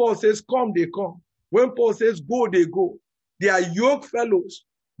 When Paul says come, they come. When Paul says go, they go. They are yoke fellows,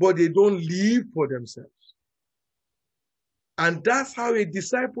 but they don't live for themselves. And that's how a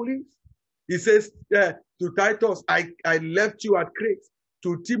disciple is. He says to Titus, I left you at Crete.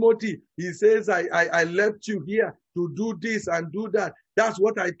 To Timothy, he says, I left you here to do this and do that. That's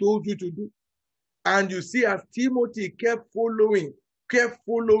what I told you to do. And you see, as Timothy kept following,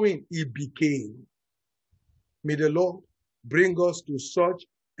 he became. May the Lord bring us to such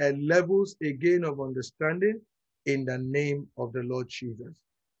levels again of understanding in the name of the Lord Jesus.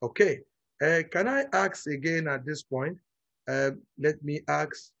 Okay. Can I ask again at this point? Let me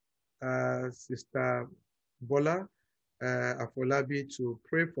ask Sister Bola Afolabi to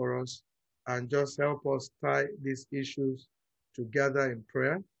pray for us and just help us tie these issues together in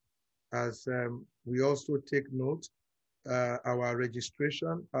prayer as we also take note our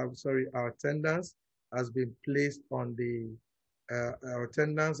registration, our attendance has been placed on the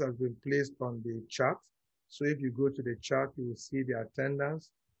chat. So if you go to the chat, you will see the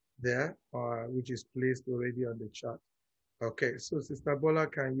attendance there, which is placed already on the chat. Okay, so Sister Bola,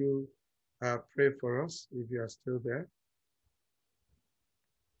 can you pray for us if you are still there?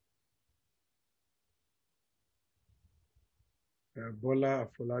 Bola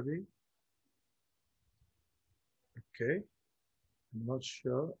Afolabi. Okay, I'm not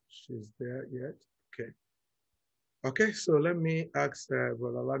sure she's there yet. Okay. Okay, so let me ask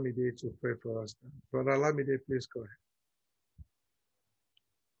Brother Lamide to pray for us. Brother Lamide, please go ahead.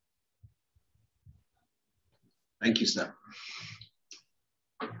 Thank you, sir.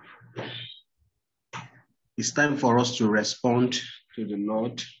 It's time for us to respond to the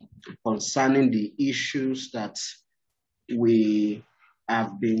Lord concerning the issues that we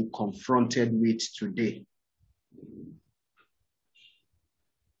have been confronted with today.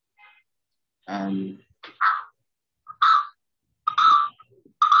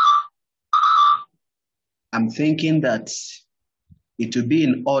 I'm thinking that it will be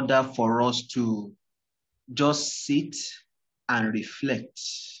in order for us to just sit and reflect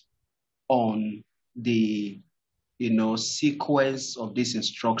on the sequence of these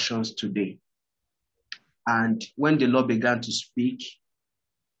instructions today. And when the Lord began to speak,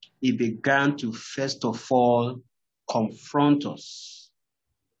 he began to first of all confront us,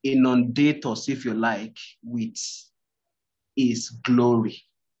 inundate us, if you like, with his glory,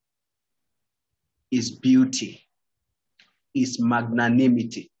 his beauty, his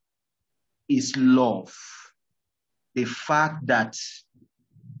magnanimity, his love, the fact that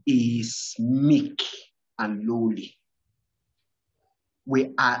he is meek and lowly.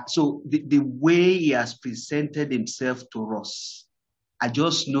 So the way he has presented himself to us, I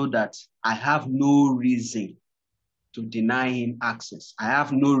just know that I have no reason to deny him access. I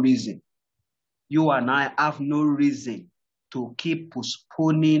have no reason. You and I have no reason to keep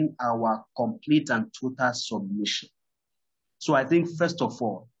postponing our complete and total submission. So I think, first of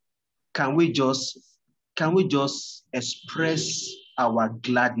all, can we just express our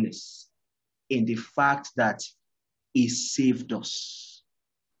gladness in the fact that he saved us?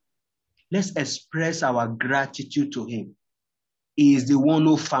 Let's express our gratitude to him. He is the one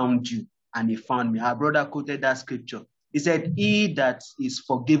who found you, and he found me. Our brother quoted that scripture. He said, he that is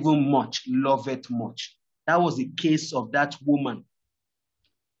forgiven much, loveth much. That was the case of that woman.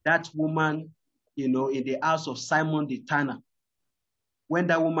 That woman, in the house of Simon the tanner. When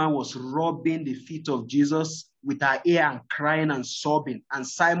that woman was rubbing the feet of Jesus with her hair and crying and sobbing, and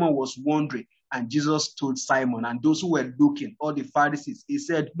Simon was wondering, and Jesus told Simon and those who were looking, all the Pharisees, he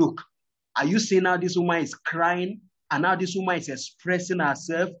said, look, are you seeing how this woman is crying and how this woman is expressing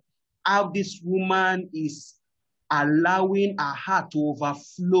herself? How this woman is allowing her heart to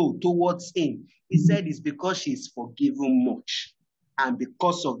overflow towards him. He said it's because she's forgiven much. And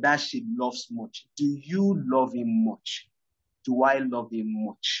because of that, she loves much. Do you love him much? Do I love him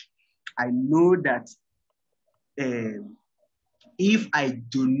much? I know that if I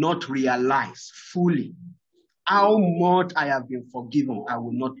do not realize fully how much I have been forgiven, I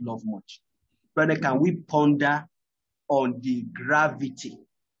will not love much. Brother, can we ponder on the gravity,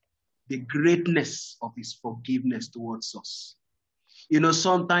 the greatness of his forgiveness towards us?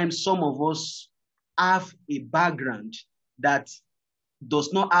 Sometimes some of us have a background that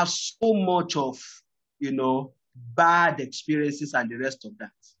does not have so much of, bad experiences and the rest of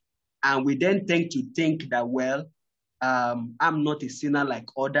that. And we then tend to think that, well, I'm not a sinner like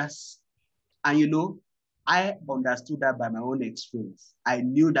others. And I understood that by my own experience. I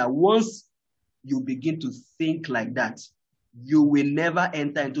knew that once you begin to think like that, you will never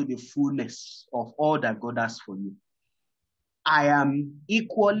enter into the fullness of all that God has for you. I am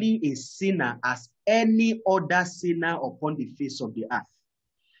equally a sinner as any other sinner upon the face of the earth.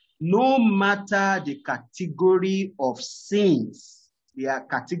 No matter the category of sins, the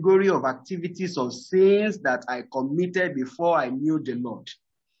category of activities or sins that I committed before I knew the Lord,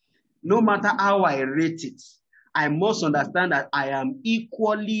 no matter how I rate it, I must understand that I am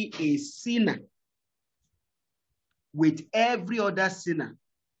equally a sinner with every other sinner.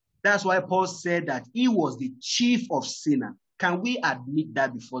 That's why Paul said that he was the chief of sinners. Can we admit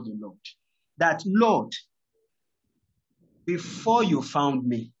that before the Lord? That, Lord, before you found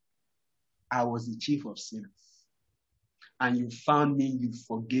me, I was the chief of sinners. And you found me, you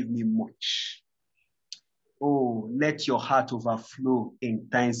forgave me much. Oh, let your heart overflow in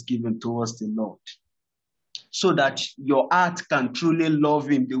thanksgiving towards the Lord, so that your heart can truly love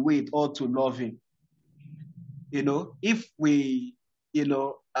him the way it ought to love him. If we,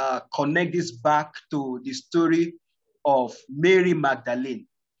 connect this back to the story of Mary Magdalene,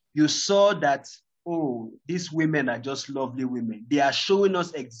 you saw that, oh, these women are just lovely women. They are showing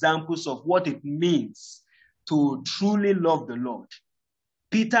us examples of what it means to truly love the Lord.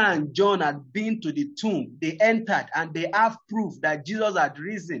 Peter and John had been to the tomb. They entered and they have proof that Jesus had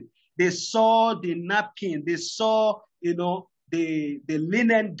risen. They saw the napkin. They saw, the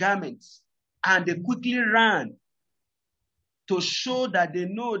linen garments, and they quickly ran to show that they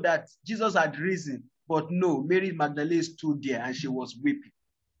know that Jesus had risen. But no, Mary Magdalene stood there and she was weeping.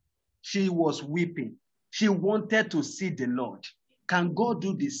 She was weeping. She wanted to see the Lord. Can God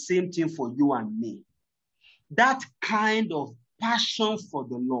do the same thing for you and me? That kind of passion for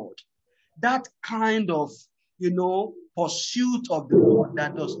the Lord, that kind of, pursuit of the Lord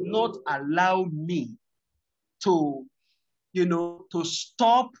that does not allow me to, to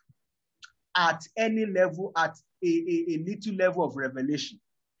stop at any level, at a little level of revelation.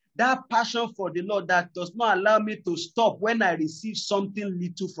 That passion for the Lord that does not allow me to stop when I receive something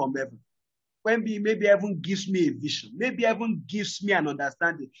little from heaven. When maybe heaven gives me a vision, maybe heaven gives me an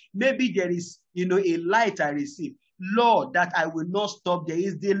understanding, maybe there is, a light I receive. Lord, that I will not stop there.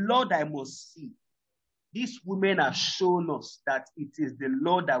 Is the Lord I must see. These women have shown us that it is the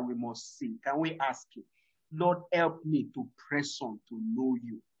Lord that we must see. Can we ask him, Lord, help me to press on to know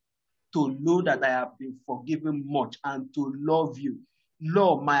you, to know that I have been forgiven much, and to love you.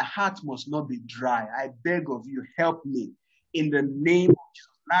 Lord, my heart must not be dry. I beg of you, help me in the name of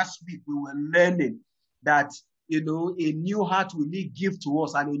Jesus. Last week, we were learning that, a new heart will he give to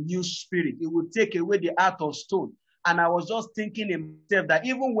us, and a new spirit. It will take away the heart of stone. And I was just thinking in myself that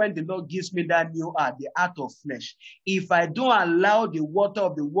even when the Lord gives me that new heart, the heart of flesh, if I don't allow the water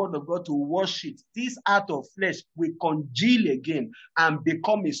of the word of God to wash it, this heart of flesh will congeal again and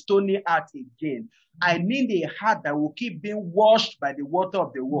become a stony heart again. I need a heart that will keep being washed by the water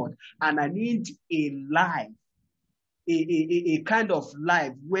of the word. And I need a life, a kind of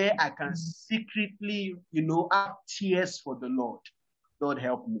life where I can secretly, have tears for the Lord. Lord,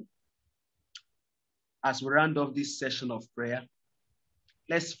 help me. As we round off this session of prayer,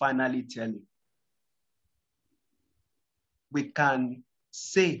 let's finally tell him. We can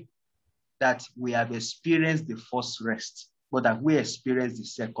say that we have experienced the first rest, but have we experienced the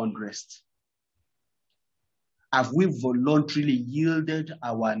second rest? Have we voluntarily yielded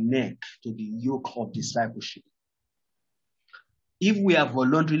our neck to the yoke of discipleship? If we have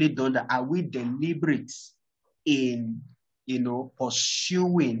voluntarily done that, are we deliberate in,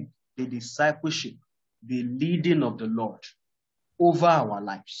 pursuing the discipleship, the leading of the Lord over our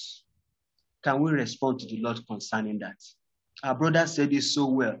lives? Can we respond to the Lord concerning that? Our brother said it so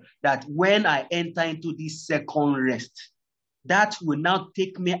well, that when I enter into this second rest, that will now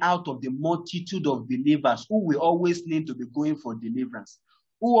take me out of the multitude of believers who will always need to be going for deliverance,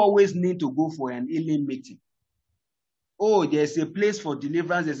 who always need to go for an healing meeting. Oh, there's a place for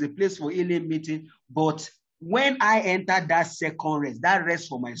deliverance, there's a place for healing meeting, but when I enter that second rest, that rest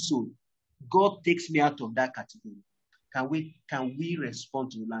for my soul, God takes me out of that category. Can we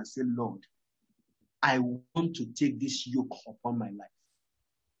respond to the Lord and say, Lord, I want to take this yoke upon my life.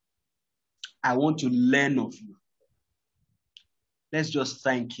 I want to learn of you. Let's just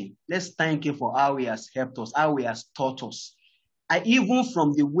thank him. Let's thank him for how he has helped us, how he has taught us. Even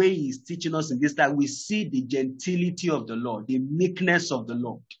from the way he's teaching us in this time, we see the gentility of the Lord, the meekness of the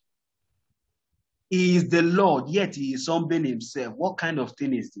Lord. He is the Lord, yet he is humbling himself. What kind of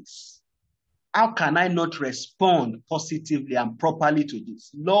thing is this? How can I not respond positively and properly to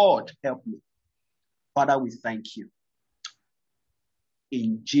this? Lord, help me. Father, we thank you.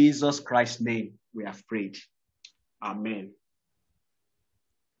 In Jesus Christ's name, we have prayed. Amen.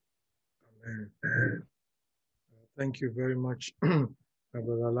 Amen. Thank you very much, Brother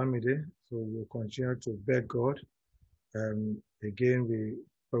Lamide. So we'll continue to beg God. Again, we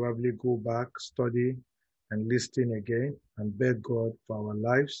probably go back, study, and listen again, and beg God for our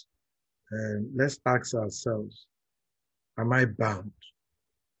lives. Let's ask ourselves, am I bound?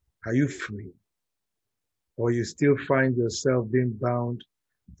 Are you free? Or you still find yourself being bound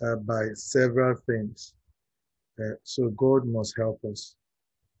by several things? So God must help us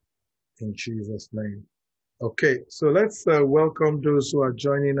in Jesus' name. Okay, so let's welcome those who are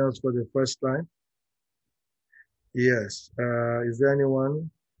joining us for the first time. Yes, is there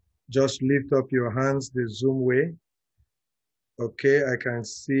anyone? Just lift up your hands the Zoom way. Okay, I can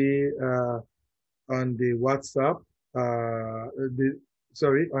see on the WhatsApp, on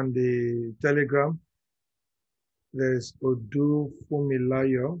the Telegram, there's Odu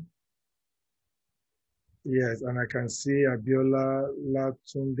Fumilayo. Yes, and I can see Abiola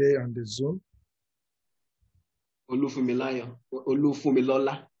Latunde on the Zoom. Olufumilola. Oh,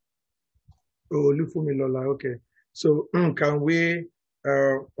 Olufumilola, okay. So can we,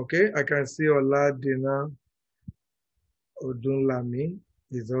 okay, I can see Oladina Odunlami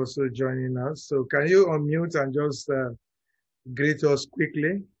is also joining us. So can you unmute and just greet us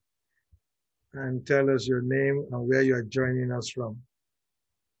quickly and tell us your name and where you are joining us from?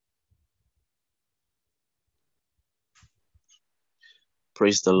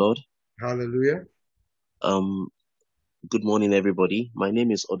 Praise the Lord. Hallelujah. Good morning, everybody. My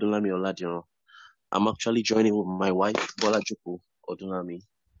name is Odunlami Oladiran. I'm actually joining with my wife, Bola Jupu Odunlami,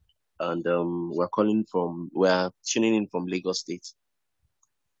 and we're tuning in from Lagos State.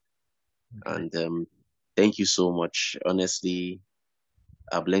 Okay. And thank you so much. Honestly,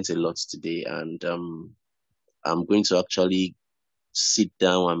 I've learned a lot today, and I'm going to actually sit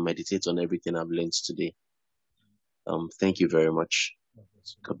down and meditate on everything I've learned today. Thank you very much.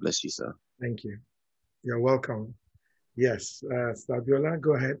 God bless you, sir. Thank you. You're welcome. Yes, Sabiola,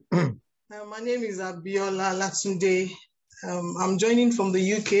 go ahead. My name is Abiola Latunde. I'm joining from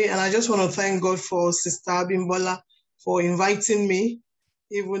the UK, and I just want to thank God for Sister Abimbola for inviting me,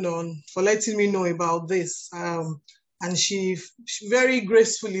 for letting me know about this. And she very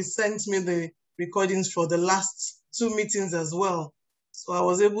gracefully sent me the recordings for the last 2 meetings as well. So I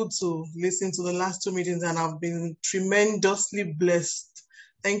was able to listen to the last 2 meetings, and I've been tremendously blessed.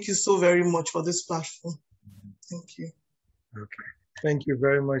 Thank you so very much for this platform. Thank you. Okay. Thank you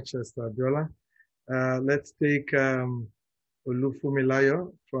very much, Sister Abiola. Let's take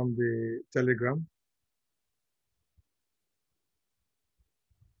Olufumilayo from the Telegram.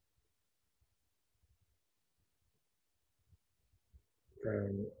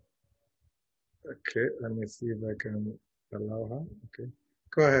 Okay, let me see if I can allow her. Okay,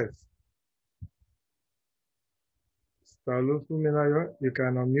 go ahead. Sister Olufumilayo, you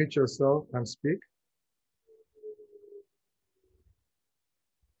can unmute yourself and speak.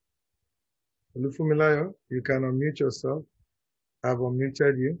 Olufumilayo, you can unmute yourself. I've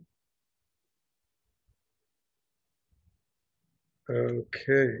unmuted you.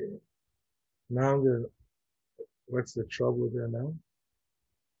 Okay. Now, what's the trouble there now?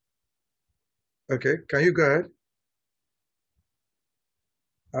 Okay, can you go ahead?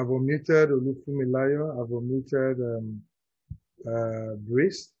 I've unmuted Olufumilayo. I've unmuted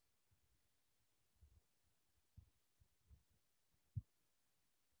Brice.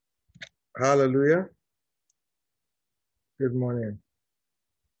 Hallelujah. Good morning.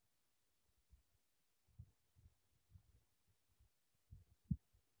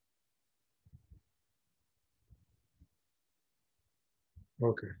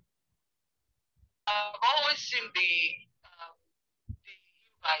 Okay. I've always seen the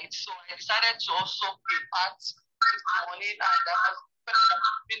invite, so I decided to also be part this morning, and I have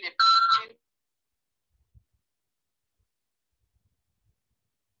been a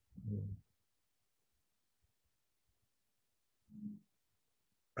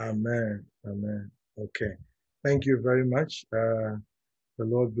Amen. Amen. Okay. Thank you very much. The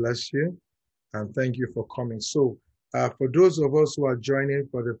Lord bless you, and thank you for coming. So, for those of us who are joining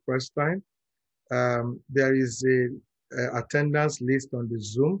for the first time, there is a attendance list on the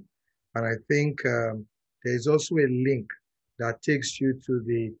Zoom, and I think there is also a link that takes you to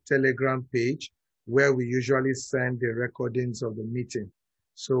the Telegram page where we usually send the recordings of the meeting.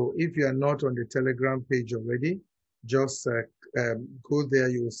 So if you are not on the Telegram page already, just go there.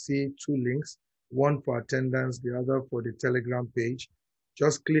 You will see 2 links, one for attendance, the other for the Telegram page.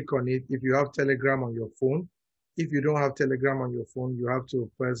 Just click on it. If you have Telegram on your phone, if you don't have Telegram on your phone, you have to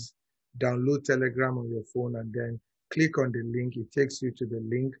first download Telegram on your phone and then click on the link. It takes you to the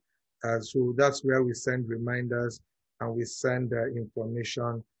link. So that's where we send reminders and we send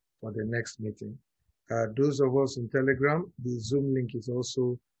information for the next meeting. Those of us in Telegram, the Zoom link is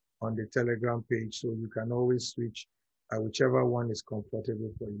also on the Telegram page, so you can always switch whichever one is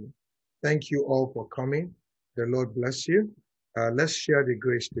comfortable for you. Thank you all for coming. The Lord bless you. Let's share the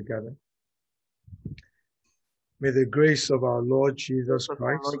grace together. May the grace of our Lord Jesus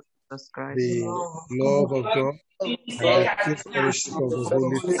Christ, the love of God, and the sweet fellowship of the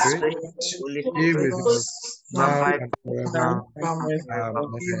Holy Spirit be with us now and forever.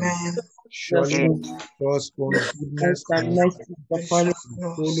 Amen. Surely God's own goodness and mercy follow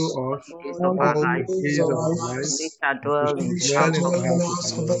us all the days of our lives. We shall dwell in the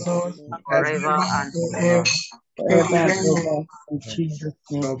house of the Lord forever and ever. Forever and ever. In Jesus'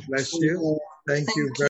 name. God bless you. Thank you very much.